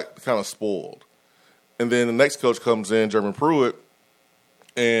 And we got kind of spoiled. And then the next coach comes in, Jeremy Pruitt,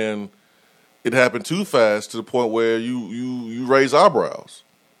 and it happened too fast to the point where you raise eyebrows.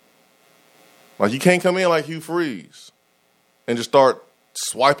 Like you can't come in like Hugh Freeze and just start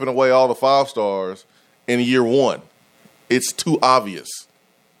swiping away all the 5 stars in year one. It's too obvious.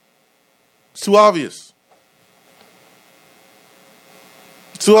 It's too obvious.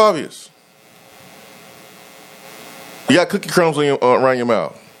 It's too obvious. You got cookie crumbs around your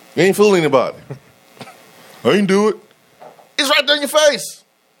mouth. You ain't fooling anybody. I ain't do it. It's right there in your face.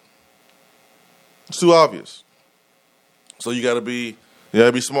 It's too obvious. So you got to be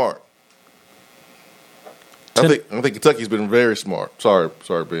smart. I think Kentucky's been very smart. Sorry,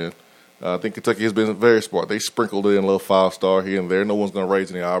 Ben. I think Kentucky has been very smart. They sprinkled in a little 5-star here and there. No one's going to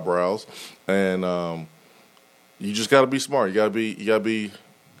raise any eyebrows, and you just got to be smart. You got to be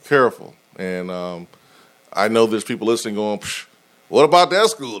careful. And I know there's people listening going, Psh, "What about that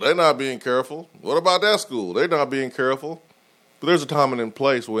school? They're not being careful. What about that school? They're not being careful." But there's a time and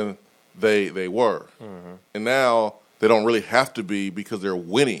place when they were, and now they don't really have to be because they're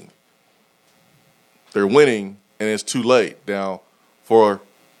winning. They're winning, and it's too late now for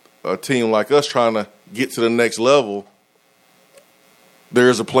a team like us trying to get to the next level. There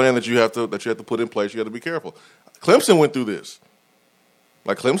is a plan that you have to put in place. You got to be careful. Clemson went through this.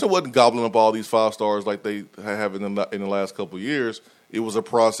 Like Clemson wasn't gobbling up all these 5-stars like they have in the last couple of years. It was a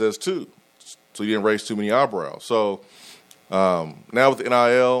process too, so you didn't raise too many eyebrows. So now with the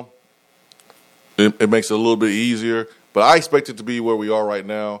NIL, it makes it a little bit easier. But I expect it to be where we are right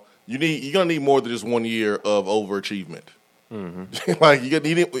now. You're gonna need more than just 1 year of overachievement. Like you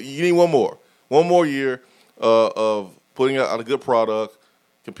need one more year of putting out a good product,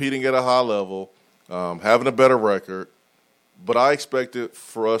 competing at a high level, having a better record. But I expect it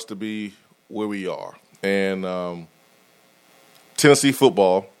for us to be where we are. And Tennessee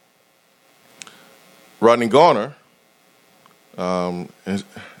football, Rodney Garner,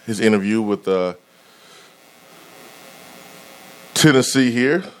 his interview with Tennessee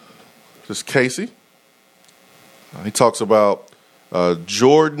here, this is Casey. He talks about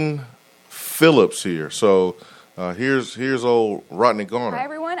Jordan Phillips here. So here's old Rodney Garner. Hi,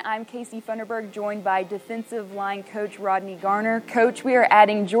 everyone. I'm Casey Funderburg, joined by defensive line coach Rodney Garner. Coach, we are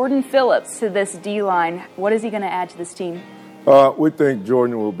adding Jordan Phillips to this D-line. What is he going to add to this team? We think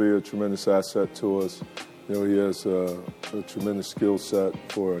Jordan will be a tremendous asset to us. You know, he has a tremendous skill set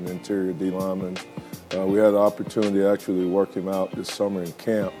for an interior D lineman. We had the opportunity to actually work him out this summer in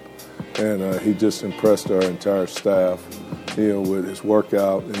camp, and he just impressed our entire staff, with his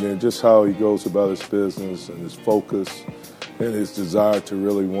workout and then just how he goes about his business and his focus and his desire to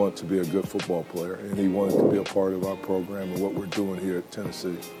really want to be a good football player. And he wanted to be a part of our program and what we're doing here at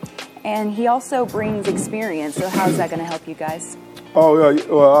Tennessee. And he also brings experience. So how is that going to help you guys? Oh, yeah.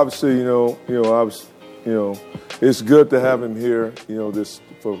 Well, obviously, it's good to have him here, this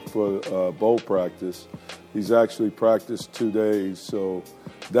for bowl practice. He's actually practiced 2 days, so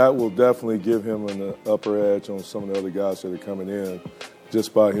that will definitely give him an upper edge on some of the other guys that are coming in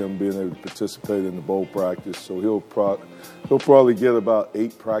just by him being able to participate in the bowl practice. So he'll probably get about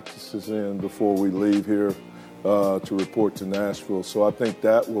 8 practices in before we leave here to report to Nashville. So I think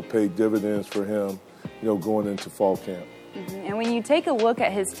that will pay dividends for him, going into fall camp. Mm-hmm. And when you take a look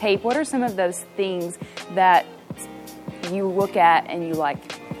at his tape, what are some of those things that you look at and you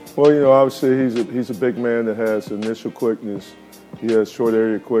like? Well, obviously he's a big man that has initial quickness. He has short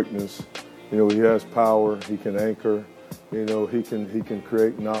area quickness. He has power. He can anchor. He can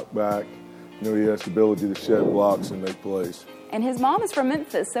create knockback. He has the ability to shed blocks and make plays. And his mom is from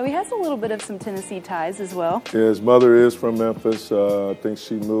Memphis, so he has a little bit of some Tennessee ties as well. Yeah, his mother is from Memphis. I think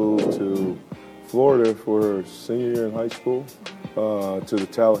she moved to Florida for her senior year in high school, to the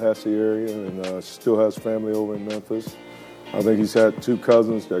Tallahassee area, and still has family over in Memphis. I think he's had 2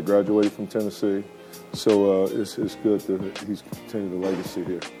 cousins that graduated from Tennessee, so it's good that he's continued the legacy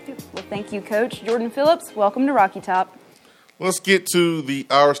here. Well, thank you, Coach. Jordan Phillips, welcome to Rocky Top. Let's get to the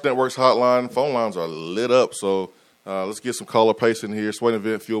Irish Networks hotline. Phone lines are lit up, so let's get some caller pace in here. Swain and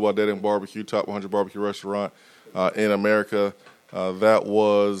Ben, fueled by Dead End Barbecue, top 100 barbecue restaurant in America. That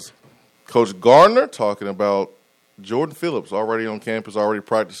was Coach Gardner talking about Jordan Phillips, already on campus, already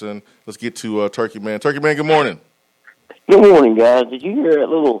practicing. Let's get to Turkey Man. Turkey Man, good morning. Good morning, guys. Did you hear that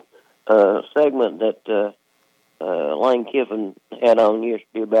little segment that Lane Kiffin had on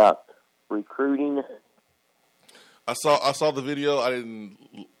yesterday about recruiting? I saw the video.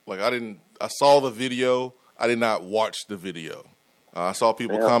 I saw the video. I did not watch the video. I saw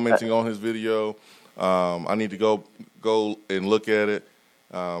people commenting on his video. I need to go and look at it.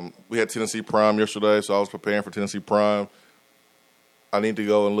 We had Tennessee Prime yesterday, so I was preparing for Tennessee Prime. I need to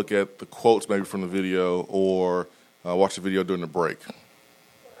go and look at the quotes maybe from the video or watch the video during the break.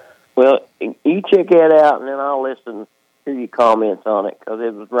 Well, you check that out, and then I'll listen to your comments on it because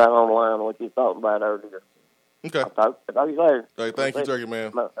it was right on line with what you talked about earlier. Okay. I'll talk to you later. All right, thank you, Turkey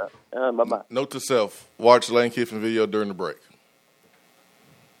Man. Bye-bye. Note to self, watch Lane Kiffin video during the break.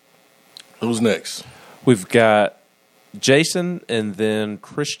 Who's next? We've got Jason and then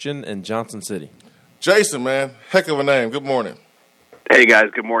Christian in Johnson City. Jason, man, heck of a name. Good morning. Hey, guys.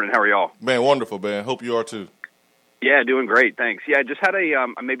 Good morning. How are y'all? Man, wonderful, man. Hope you are, too. Yeah, doing great, thanks. Yeah, just had a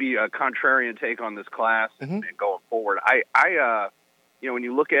maybe a contrarian take on this class and going forward. When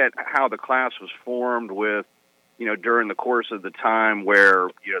you look at how the class was formed with, during the course of the time where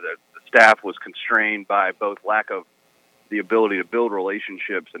the staff was constrained by both lack of the ability to build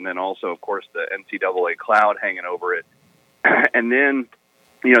relationships and then also, of course, the NCAA cloud hanging over it, and then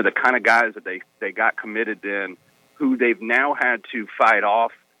the kind of guys that they got committed then, who they've now had to fight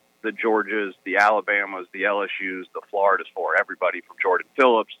off. The Georgias, the Alabamas, the LSUs, the Floridas for everybody from Jordan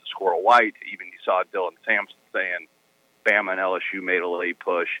Phillips to Squirrel White to even you saw Dylan Sampson saying Bama and LSU made a late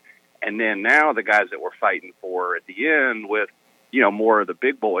push. And then now the guys that we're fighting for at the end with, more of the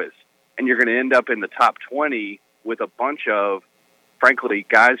big boys. And you're going to end up in the top 20 with a bunch of, frankly,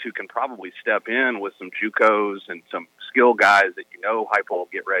 guys who can probably step in with some JUCOs and some skill guys that Heupel will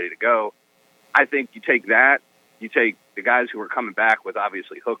get ready to go. I think you take that. You take the guys who are coming back with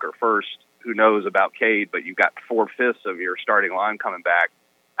obviously Hooker first, who knows about Cade, but you've got 4/5 of your starting line coming back.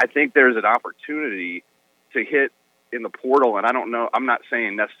 I think there's an opportunity to hit in the portal, and I don't know, I'm not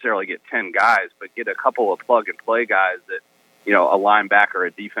saying necessarily get 10 guys, but get a couple of plug-and-play guys that, a linebacker,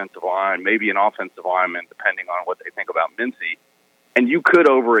 a defensive line, maybe an offensive lineman, depending on what they think about Mincy. And you could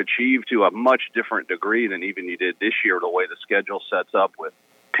overachieve to a much different degree than even you did this year, the way the schedule sets up with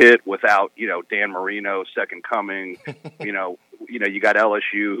Pitt without, Dan Marino, second coming, you got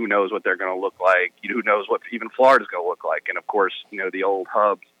LSU, who knows what they're going to look like, who knows what even Florida's going to look like. And of course, the old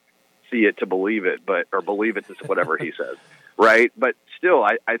Hubs, see it to believe it, or believe it to whatever he says. Right. But still,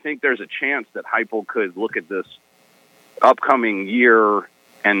 I think there's a chance that Heupel could look at this upcoming year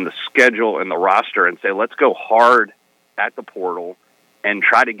and the schedule and the roster and say, let's go hard at the portal and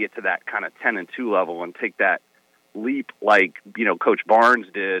try to get to that kind of 10-2 level and take that leap like Coach Barnes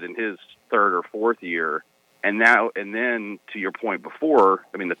did in his third or fourth year, and then to your point before,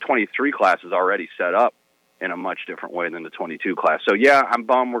 the 23 class is already set up in a much different way than the 22 class. So yeah, I'm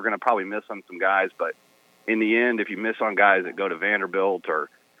bummed we're going to probably miss on some guys, but in the end, if you miss on guys that go to Vanderbilt or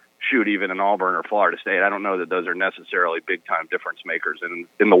shoot even in Auburn or Florida State, I don't know that those are necessarily big time difference makers. And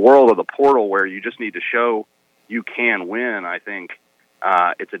in the world of the portal where you just need to show you can win, I think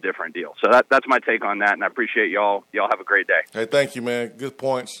it's a different deal. So that's my take on that, and I appreciate y'all. Y'all have a great day. Hey, thank you, man. Good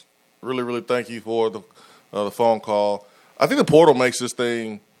points. Really, really thank you for the phone call. I think the portal makes this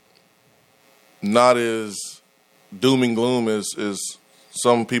thing not as doom and gloom as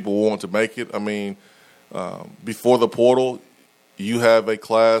some people want to make it. Before the portal, you have a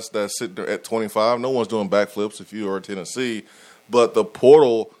class that's sitting there at 25. No one's doing backflips if you are at Tennessee. But the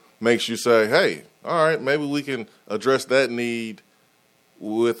portal makes you say, hey, all right, maybe we can address that need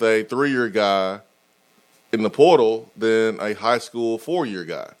with a 3-year guy in the portal than a high school 4-year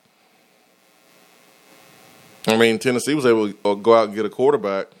guy. Tennessee was able to go out and get a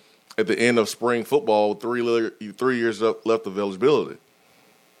quarterback at the end of spring football with 3 years left of eligibility.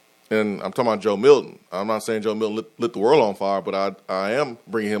 And I'm talking about Joe Milton. I'm not saying Joe Milton lit the world on fire, but I am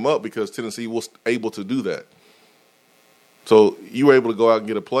bringing him up because Tennessee was able to do that. So you were able to go out and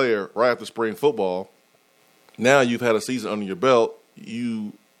get a player right after spring football. Now you've had a season under your belt.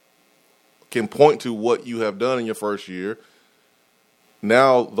 You can point to what you have done in your first year.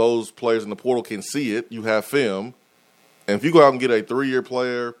 Now those players in the portal can see it. You have film. And if you go out and get a 3-year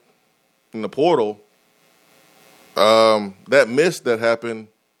player in the portal, that miss that happened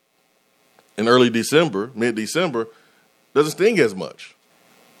in early December, mid-December, doesn't sting as much.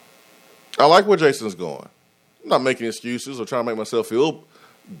 I like where Jason's going. I'm not making excuses or trying to make myself feel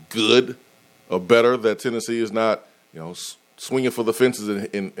good or better that Tennessee is not, swinging for the fences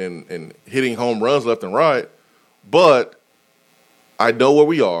and hitting home runs left and right. But I know where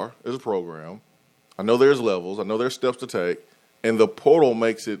we are as a program. I know there's levels. I know there's steps to take. And the portal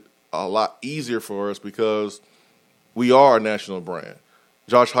makes it a lot easier for us because we are a national brand.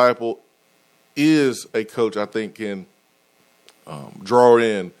 Josh Heupel is a coach I think can draw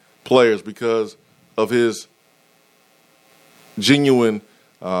in players because of his genuine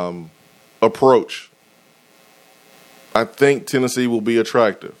approach. I think Tennessee will be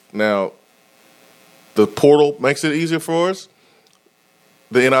attractive. Now, the portal makes it easier for us.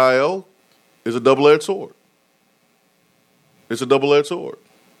 The NIL is a double-edged sword. It's a double-edged sword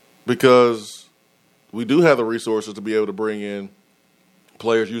because we do have the resources to be able to bring in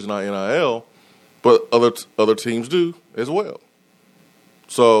players using our NIL, but other teams do as well.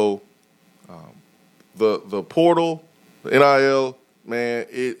 So the portal, the NIL, man,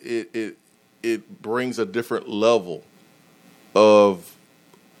 it brings a different level of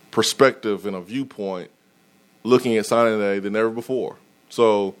perspective and a viewpoint looking at signing day than ever before.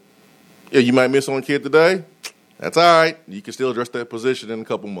 So, yeah, you might miss on a kid today. That's all right. You can still address that position in a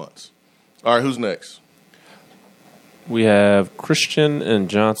couple months. All right, who's next? We have Christian in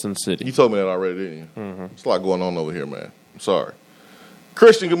Johnson City. You told me that already, didn't you? Mm-hmm. There's a lot going on over here, man. I'm sorry.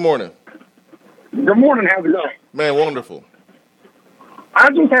 Christian, good morning. Good morning. How's it going? Man, wonderful. I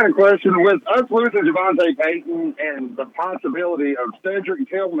just had a question. With us losing Javante Payton and the possibility of Cedric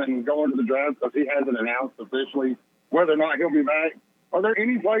Tillman going to the draft because he hasn't announced officially whether or not he'll be back, are there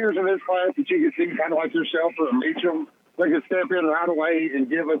any players in this class that you could see kind of like yourself or Meacham that could step in right away and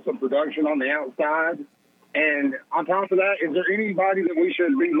give us some production on the outside? And on top of that, is there anybody that we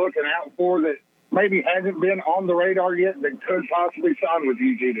should be looking out for that maybe hasn't been on the radar yet that could possibly sign with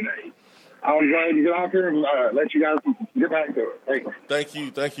UG today? I was glad to get off here and let you guys get back to it.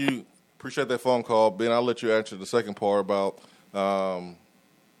 Thank you. Appreciate that phone call. Ben, I'll let you answer the second part about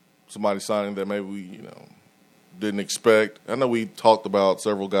somebody signing that maybe we didn't expect. I know we talked about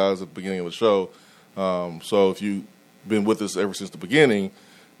several guys at the beginning of the show. So if you've been with us ever since the beginning,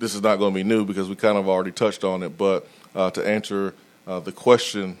 this is not going to be new because we kind of already touched on it. But to answer the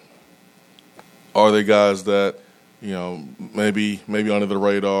question, are they guys that maybe under the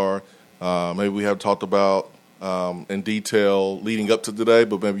radar? Maybe we have talked about in detail leading up to today,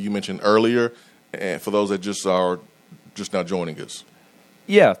 but maybe you mentioned earlier. And for those that just are now joining us,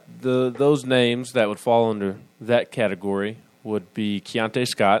 yeah, those names that would fall under that category would be Keontae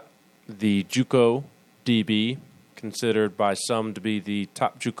Scott, the JUCO DB, considered by some to be the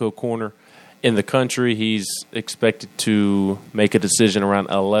top JUCO corner in the country. He's expected to make a decision around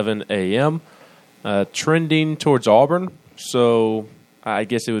 11 a.m., trending towards Auburn. So I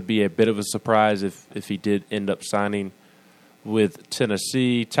guess it would be a bit of a surprise if he did end up signing with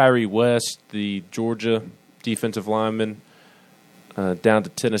Tennessee. Tyree West, the Georgia defensive lineman, down to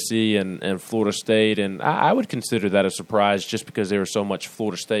Tennessee and Florida State. And I would consider that a surprise just because there was so much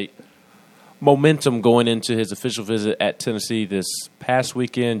Florida State momentum going into his official visit at Tennessee this past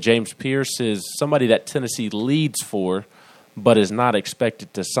weekend. James Pierce is somebody that Tennessee leads for but is not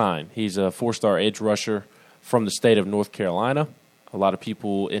expected to sign. He's a four-star edge rusher from the state of North Carolina. A lot of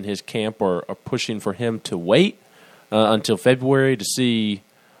people in his camp are pushing for him to wait until February to see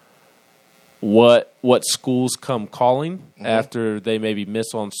what schools come calling after they maybe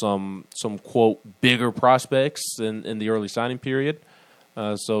miss on some quote bigger prospects in the early signing period.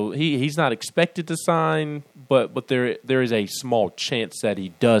 So he's not expected to sign, but there is a small chance that he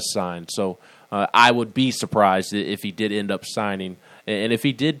does sign. So I would be surprised if he did end up signing. And if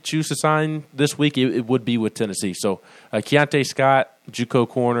he did choose to sign this week, it would be with Tennessee. So Keontae Scott, JUCO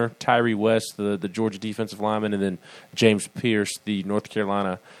corner, Tyree West, the Georgia defensive lineman, and then James Pierce, the North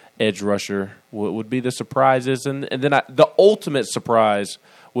Carolina edge rusher, would be the surprises. And then the ultimate surprise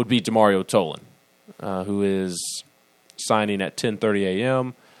would be Demario Tolan, who is signing at 10:30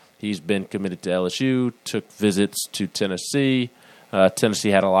 a.m. He's been committed to LSU, took visits to Tennessee. Tennessee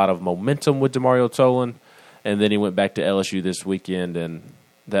had a lot of momentum with Demario Tolan. And then he went back to LSU this weekend, and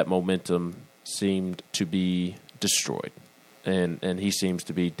that momentum seemed to be destroyed. And he seems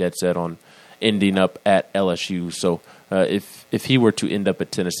to be dead set on ending up at LSU. So if he were to end up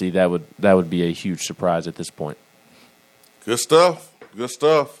at Tennessee, that would be a huge surprise at this point. Good stuff.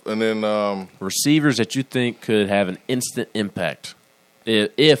 And then receivers that you think could have an instant impact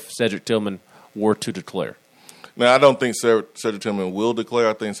if Cedric Tillman were to declare. Now, I don't think Cedric Tillman will declare.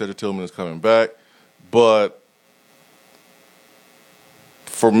 I think Cedric Tillman is coming back. But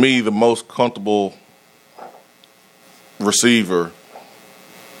for me, the most comfortable receiver,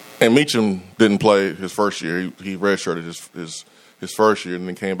 and Meacham didn't play his first year. He redshirted his first year and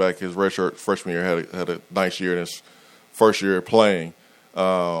then came back his redshirt freshman year, had a nice year in his first year playing. Just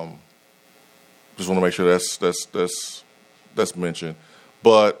want to make sure that's mentioned.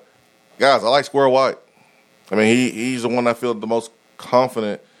 But, guys, I like Square White. I mean, he's the one I feel the most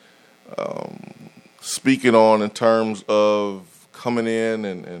confident speaking on in terms of coming in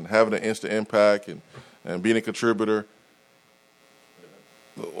and having an instant impact and being a contributor.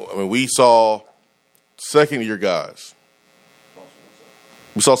 I mean, we saw second-year guys.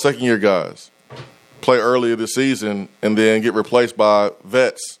 Play earlier this season and then get replaced by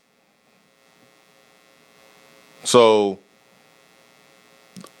vets. So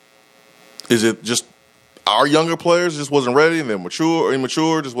is it just our younger players just wasn't ready and they're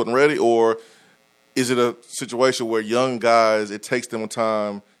immature, just wasn't ready, or is it a situation where young guys, it takes them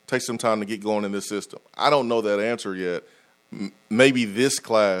time to get going in this system? I don't know that answer yet. Maybe this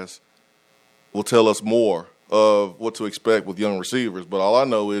class will tell us more of what to expect with young receivers, but all I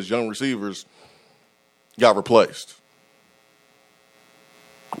know is young receivers got replaced.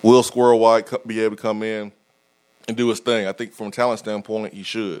 Will Squirrel White be able to come in and do his thing? I think from a talent standpoint, he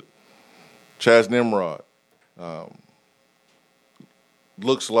should. Chaz Nimrod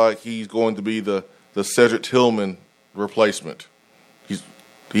looks like he's going to be the Cedric Tillman replacement.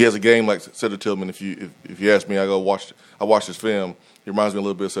 He has a game like Cedric Tillman. If you ask me, I watch this film. He reminds me a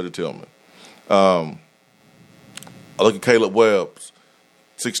little bit of Cedric Tillman. I look at Caleb Webb,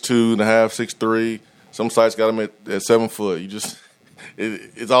 6'2.5", 6'3". Some sites got him at 7 foot.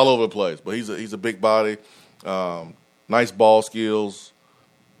 It's all over the place. But he's a big body, nice ball skills.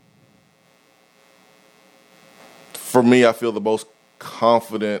 For me, I feel the most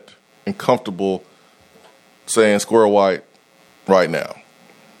confident and comfortable saying Squirrel White right now.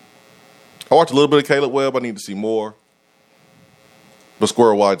 I watched a little bit of Caleb Webb. I need to see more. But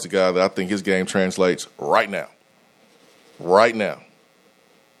Squirrel White's a guy that I think his game translates right now. Right now.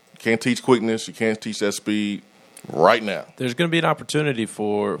 You can't teach quickness. You can't teach that speed right now. There's going to be an opportunity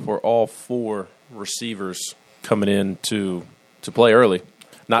for all 4 receivers coming in to play early.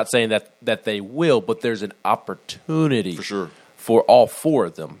 Not saying that they will, but there's an opportunity for sure for all 4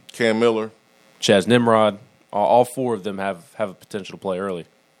 of them. Cam Miller, Chaz Nimrod, all 4 of them have a potential to play early.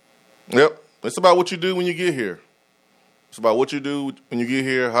 Yep. It's about what you do when you get here. It's about what you do when you get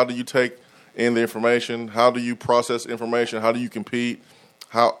here. How do you take in the information? How do you process information? How do you compete?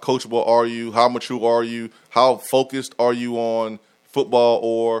 How coachable are you? How mature are you? How focused are you on football,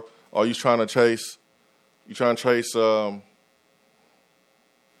 or are you trying to chase?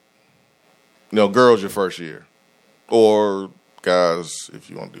 Girls your first year, or guys if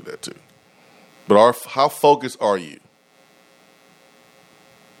you want to do that too. But how focused are you?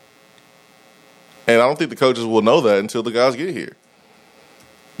 And I don't think the coaches will know that until the guys get here.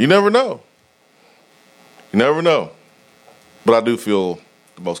 You never know. But I do feel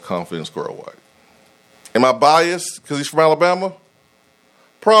the most confident Squirrel White. Am I biased because he's from Alabama?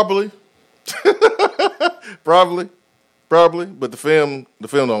 Probably. Probably. But the film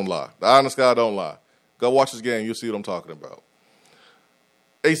don't lie. The eye in the sky don't lie. Go watch this game. You'll see what I'm talking about.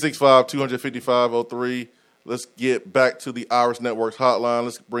 865-255-03. Let's get back to the Irish Networks hotline.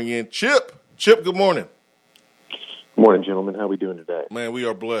 Let's bring in Chip. Chip, good morning. Good morning, gentlemen. How are we doing today? Man, we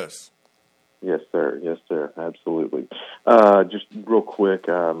are blessed. Yes, sir. Absolutely. Just real quick,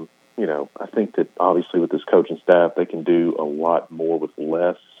 I think that obviously with this coaching staff, they can do a lot more with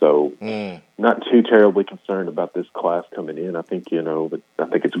less. So not too terribly concerned about this class coming in. I think, I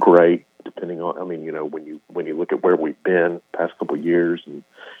think it's great depending on, when you look at where we've been past couple of years and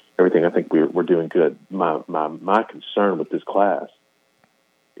everything, I think we're doing good. My concern with this class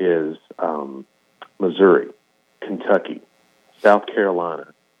is Missouri, Kentucky, South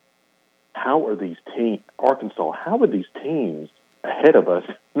Carolina. How are these teams, Arkansas, how are these teams ahead of us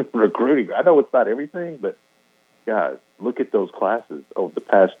recruiting? I know it's not everything, but guys, look at those classes over the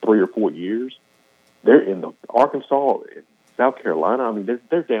past 3 or 4 years. They're in the Arkansas, South Carolina.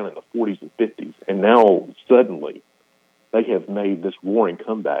 They're down in the 40s and 50s, and now suddenly they have made this roaring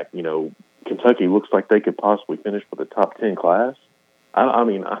comeback. Kentucky looks like they could possibly finish with a top 10 class. I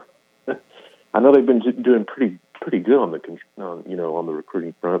know they've been doing pretty good on the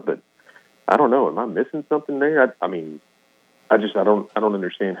recruiting front, but I don't know. Am I missing something there? I don't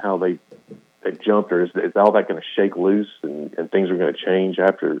understand how they jumped, or is all that going to shake loose and things are going to change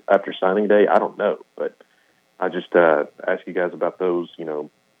after signing day? I don't know, but I just ask you guys about those,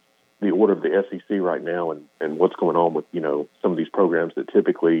 the order of the SEC right now and what's going on with some of these programs that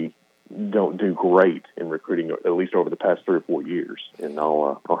typically don't do great in recruiting, at least over the past 3 or 4 years. And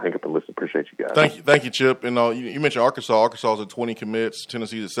I'll hang up and listen. Appreciate you guys. Thank you, Chip. And you mentioned Arkansas. Arkansas is at 20 commits.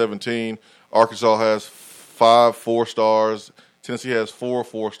 Tennessee's at 17. Arkansas has 5 4-stars. Tennessee has 4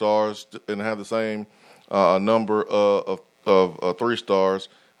 4-stars and have the same number of 3-stars.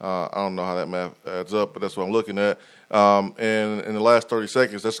 I don't know how that math adds up, but that's what I'm looking at. And in the last 30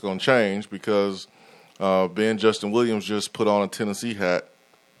 seconds, that's going to change because Ben Justin Williams just put on a Tennessee hat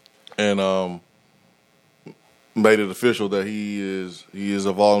and made it official that he is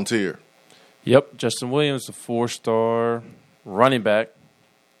a volunteer. Yep, Justin Williams, a 4-star running back,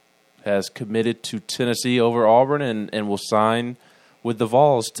 has committed to Tennessee over Auburn and will sign with the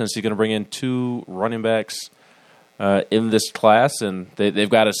Vols. Tennessee going to bring in 2 running backs in this class, and they've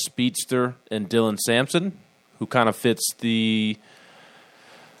got a speedster in Dylan Sampson, who kind of fits the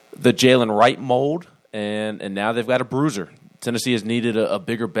Jalen Wright mold, and now they've got a bruiser. Tennessee has needed a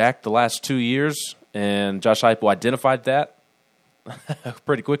bigger back the last 2 years, and Josh Heupel identified that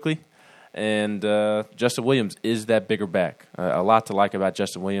pretty quickly. And Justin Williams is that bigger back. A lot to like about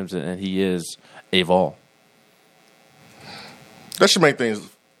Justin Williams, and he is a Vol. That should make things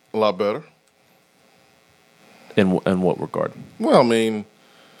a lot better. In what regard? Well,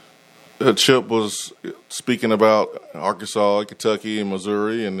 Chip was speaking about Arkansas, Kentucky, and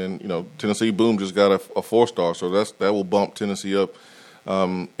Missouri, and then Tennessee. Boom, just got a 4-star, so that will bump Tennessee up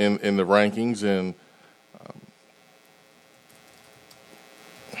in the rankings. And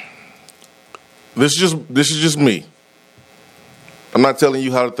This is just me. I'm not telling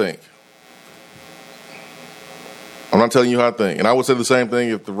you how to think. I'm not telling you how to think. And I would say the same thing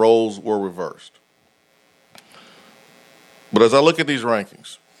if the roles were reversed. But as I look at these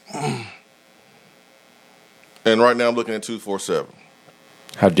rankings, and right now I'm looking at 247.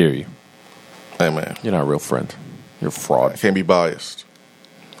 How dare you? Hey, man. You're not a real friend. You're a fraud. I can't be biased.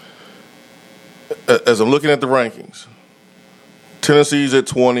 As I'm looking at the rankings, Tennessee's at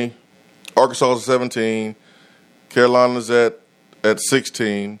 20, Arkansas is 17, Carolina's at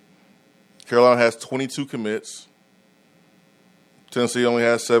 16. Carolina has 22 commits. Tennessee only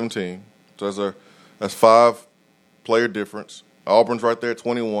has 17. So that's 5-player difference. Auburn's right there at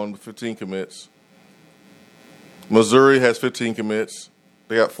 21 with 15 commits. Missouri has 15 commits.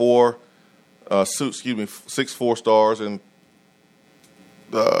 They got 6 4-stars and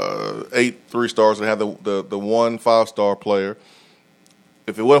 8 3-stars. They have the 1 5-star player.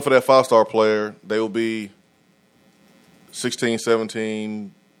 If it wasn't for that 5-star player, they would be 16,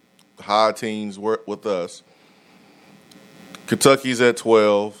 17, high teens with us. Kentucky's at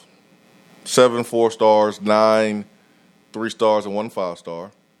 12, 7 4-stars, 9 3-stars, and 1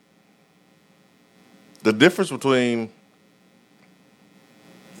 5-star. The difference between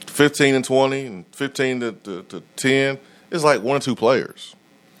 15 and 20 and 15 to 10 is like 1 or 2 players.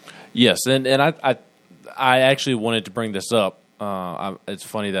 Yes, and I actually wanted to bring this up. It's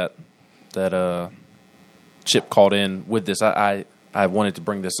funny that Chip called in with this. I wanted to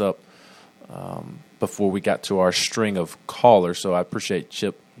bring this up before we got to our string of callers, so I appreciate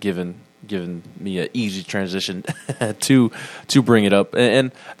Chip giving me an easy transition to bring it up.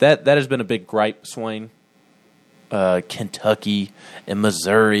 And that has been a big gripe, Swain. Kentucky and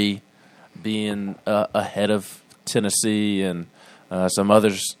Missouri being ahead of Tennessee and some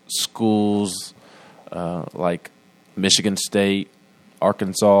other schools like Michigan State,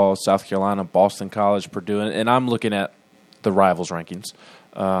 Arkansas, South Carolina, Boston College, Purdue. And I'm looking at the rivals rankings.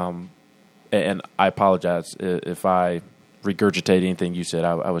 And I apologize if I regurgitate anything you said.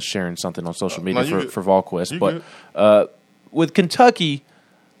 I was sharing something on social media for VolQuest. But with Kentucky,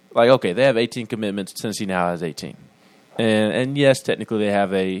 like, okay, they have 18 commitments. Tennessee now has 18. And yes, technically they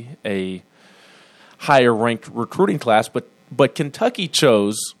have a higher ranked recruiting class, but Kentucky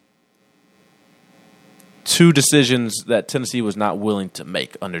chose 2 decisions that Tennessee was not willing to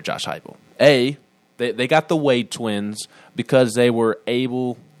make under Josh Heupel. They got the Wade twins because they were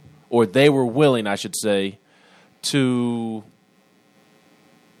able, or they were willing, I should say, to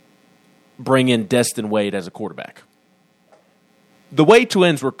bring in Destin Wade as a quarterback. The Wade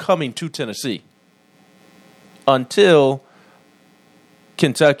twins were coming to Tennessee until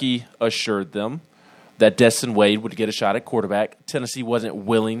Kentucky assured them that Destin Wade would get a shot at quarterback. Tennessee wasn't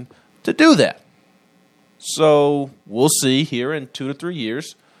willing to do that. So we'll see here in 2 to 3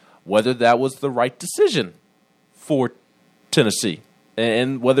 years whether that was the right decision for Tennessee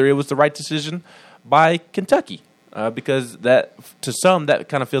and whether it was the right decision by Kentucky. Because that, to some, that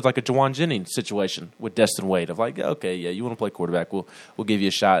kind of feels like a Jawan Jennings situation with Destin Wade of like, okay, yeah, you want to play quarterback, we'll give you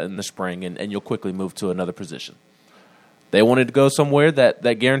a shot in the spring, and you'll quickly move to another position. They wanted to go somewhere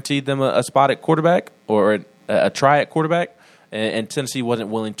that guaranteed them a spot at quarterback or a try at quarterback, and Tennessee wasn't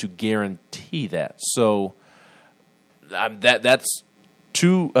willing to guarantee that. So that's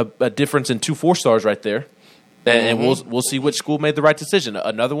a difference in 2 4-stars right there. And we'll see which school made the right decision.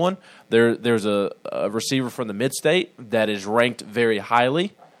 Another one, there's a receiver from the Mid-State that is ranked very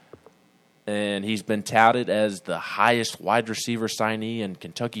highly, and he's been touted as the highest wide receiver signee in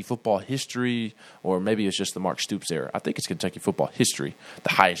Kentucky football history, or maybe it's just the Mark Stoops era. I think it's Kentucky football history,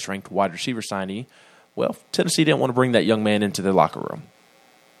 the highest ranked wide receiver signee. Well, Tennessee didn't want to bring that young man into their locker room.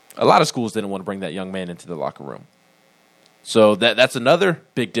 A lot of schools didn't want to bring that young man into the locker room. So that's another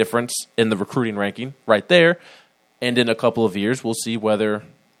big difference in the recruiting ranking right there. And in a couple of years, we'll see whether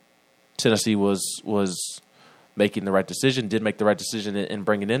Tennessee was making the right decision, did make the right decision in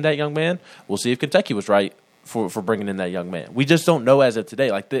bringing in that young man. We'll see if Kentucky was right for bringing in that young man. We just don't know as of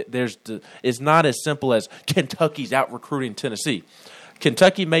today. Like it's not as simple as Kentucky's out recruiting Tennessee.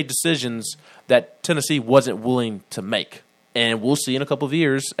 Kentucky made decisions that Tennessee wasn't willing to make. And we'll see in a couple of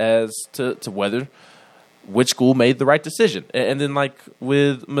years as to whether which school made the right decision. And then, like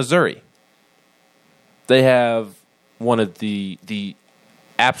with Missouri, they have one of the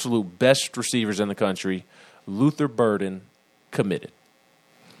absolute best receivers in the country, Luther Burden, committed.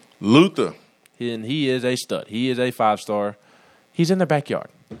 Luther. And he is a stud. He is a 5-star. He's in their backyard.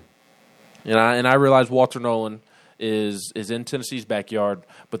 And I realize Walter Nolan is in Tennessee's backyard,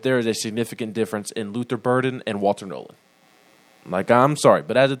 but there is a significant difference in Luther Burden and Walter Nolan. Like, I'm sorry,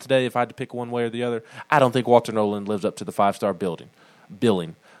 but as of today, if I had to pick one way or the other, I don't think Walter Nolan lives up to the 5-star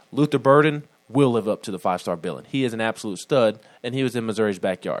billing. Luther Burden, will live up to the 5-star billing. He is an absolute stud, and he was in Missouri's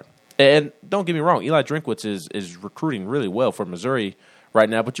backyard. And don't get me wrong, Eli Drinkwitz is recruiting really well for Missouri right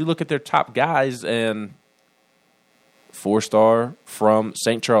now, but you look at their top guys, and 4-star from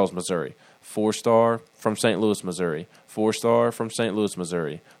St. Charles, Missouri, 4-star from St. Louis, Missouri, 4-star from St. Louis,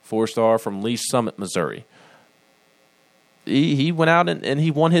 Missouri, 4-star from Lee Summit, Missouri. He went out and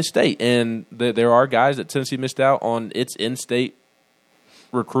he won his state. And there are guys that Tennessee missed out on its in-state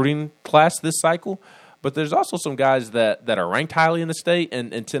recruiting class this cycle. But there's also some guys that are ranked highly in the state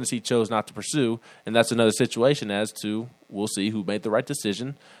and Tennessee chose not to pursue. And that's another situation as to we'll see who made the right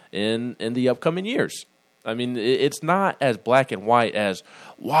decision in the upcoming years. I mean, it's not as black and white as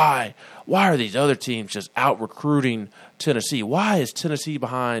why are these other teams just out recruiting Tennessee? Why is Tennessee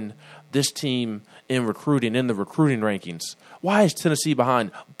behind this team in recruiting, in the recruiting rankings? Why is Tennessee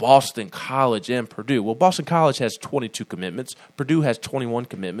behind Boston College and Purdue? Well, Boston College has 22 commitments. Purdue has 21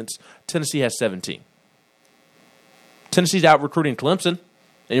 commitments. Tennessee has 17. Tennessee's out recruiting Clemson.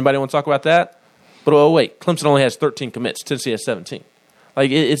 Anybody want to talk about that? But oh wait, Clemson only has 13 commits. Tennessee has 17. Like,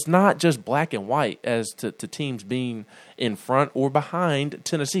 it's not just black and white as to teams being in front or behind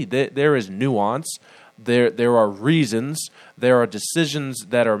Tennessee. There is nuance. There are reasons. There are decisions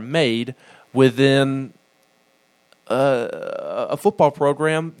that are made within a football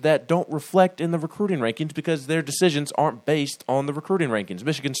program that don't reflect in the recruiting rankings because their decisions aren't based on the recruiting rankings.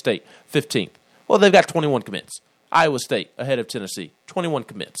 Michigan State, 15th. Well, they've got 21 commits. Iowa State, ahead of Tennessee, 21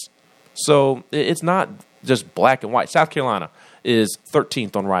 commits. So it's not just black and white. South Carolina is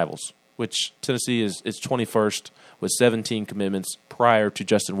 13th on Rivals, which Tennessee is 21st with 17 commitments prior to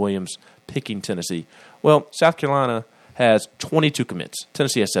Justin Williams picking Tennessee. Well, South Carolina has 22 commits.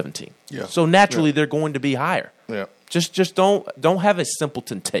 Tennessee has 17. Yeah. So naturally they're going to be higher. Yeah. Just don't have a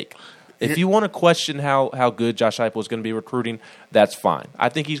simpleton take. If you want to question how good Josh Heupel is going to be recruiting, that's fine. I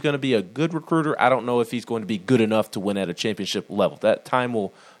think he's going to be a good recruiter. I don't know if he's going to be good enough to win at a championship level. That time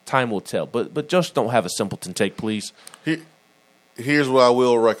will tell. But just don't have a simpleton take, please. Here's what I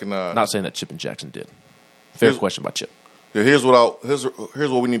will recognize. Not saying that Chip and Jackson did. Fair question by Chip. Yeah, here's what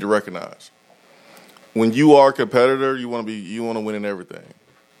we need to recognize. When you are a competitor, you want to win in everything.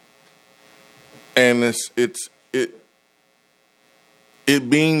 And it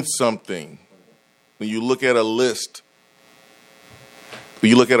means something when you look at a list, when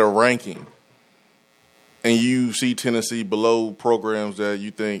you look at a ranking, and you see Tennessee below programs that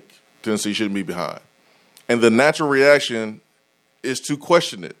you think Tennessee shouldn't be behind. And the natural reaction is to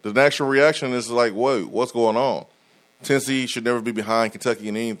question it. The natural reaction is like, whoa, what's going on? Tennessee should never be behind Kentucky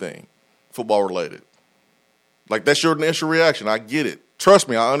in anything football related. Like, that's your initial reaction. I get it. Trust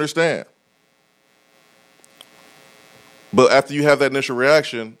me, I understand. But after you have that initial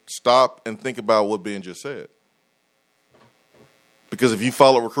reaction, stop and think about what Ben just said. Because if you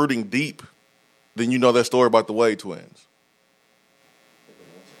follow recruiting deep, then you know that story about the Wade twins.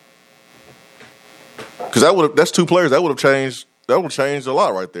 Because that's two players that would have changed a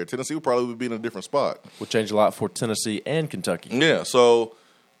lot right there. Tennessee would probably be in a different spot. Would change a lot for Tennessee and Kentucky. Yeah, so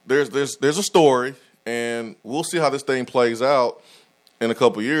there's a story, and we'll see how this thing plays out in a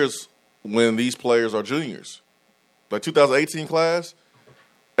couple of years when these players are juniors. Like 2018 class,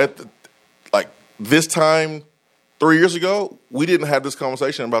 this time 3 years ago, we didn't have this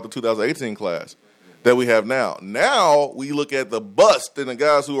conversation about the 2018 class that we have now. Now we look at the bust and the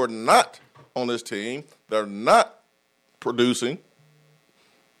guys who are not on this team, that are not producing,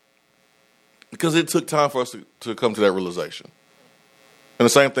 because it took time for us to come to that realization. And the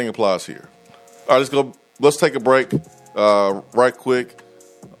same thing applies here. All right, let's take a break right quick.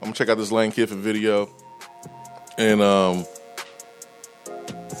 I'm going to check out this Lane Kiffin video. And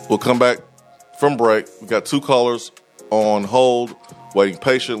we'll come back from break. We got two callers on hold, waiting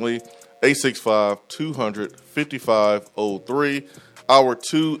patiently. 865-200-5503. Hour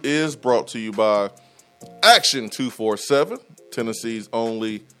 2 is brought to you by Action 247, Tennessee's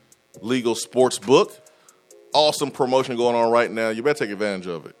only legal sports book. Awesome promotion going on right now. You better take advantage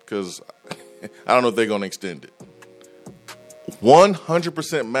of it because I don't know if they're going to extend it.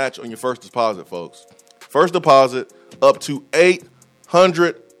 100% match on your first deposit, folks. First deposit up to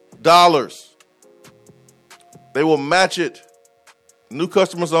 $800. They will match it. New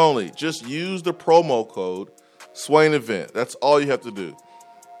customers only. Just use the promo code Swain and Ben. That's all you have to do.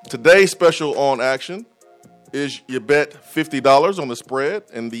 Today's special on Action is you bet $50 on the spread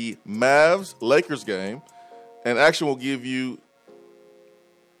in the Mavs-Lakers game, and Action will give you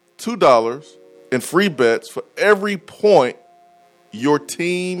 $2 in free bets for every point your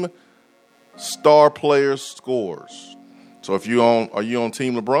team star player scores. So if are you on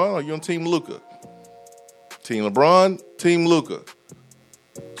Team LeBron or are you on Team Luka? Team LeBron, Team Luka.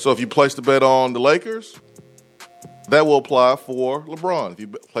 So if you place the bet on the Lakers, that will apply for LeBron. If you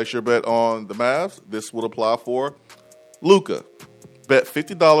place your bet on the Mavs, this would apply for Luka. Bet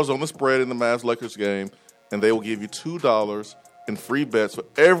 $50 on the spread in the Mavs-Lakers game, and they will give you $2 in free bets for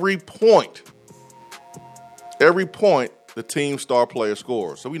every point the team star player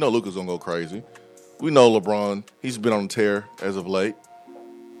scores. So we know Luka's going to go crazy. We know LeBron, he's been on a tear as of late.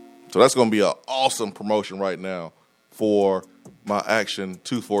 So that's going to be an awesome promotion right now for my Action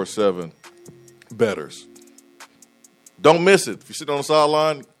 247 bettors. Don't miss it. If you're sitting on the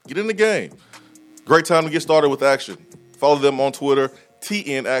sideline, get in the game. Great time to get started with Action. Follow them on Twitter,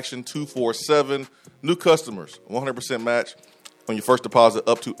 TN Action 247. New customers, 100% match on your first deposit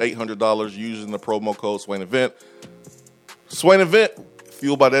up to $800 using the promo code Swain Event. Swain Event,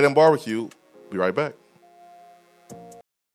 fueled by Dead End Barbecue. Be right back.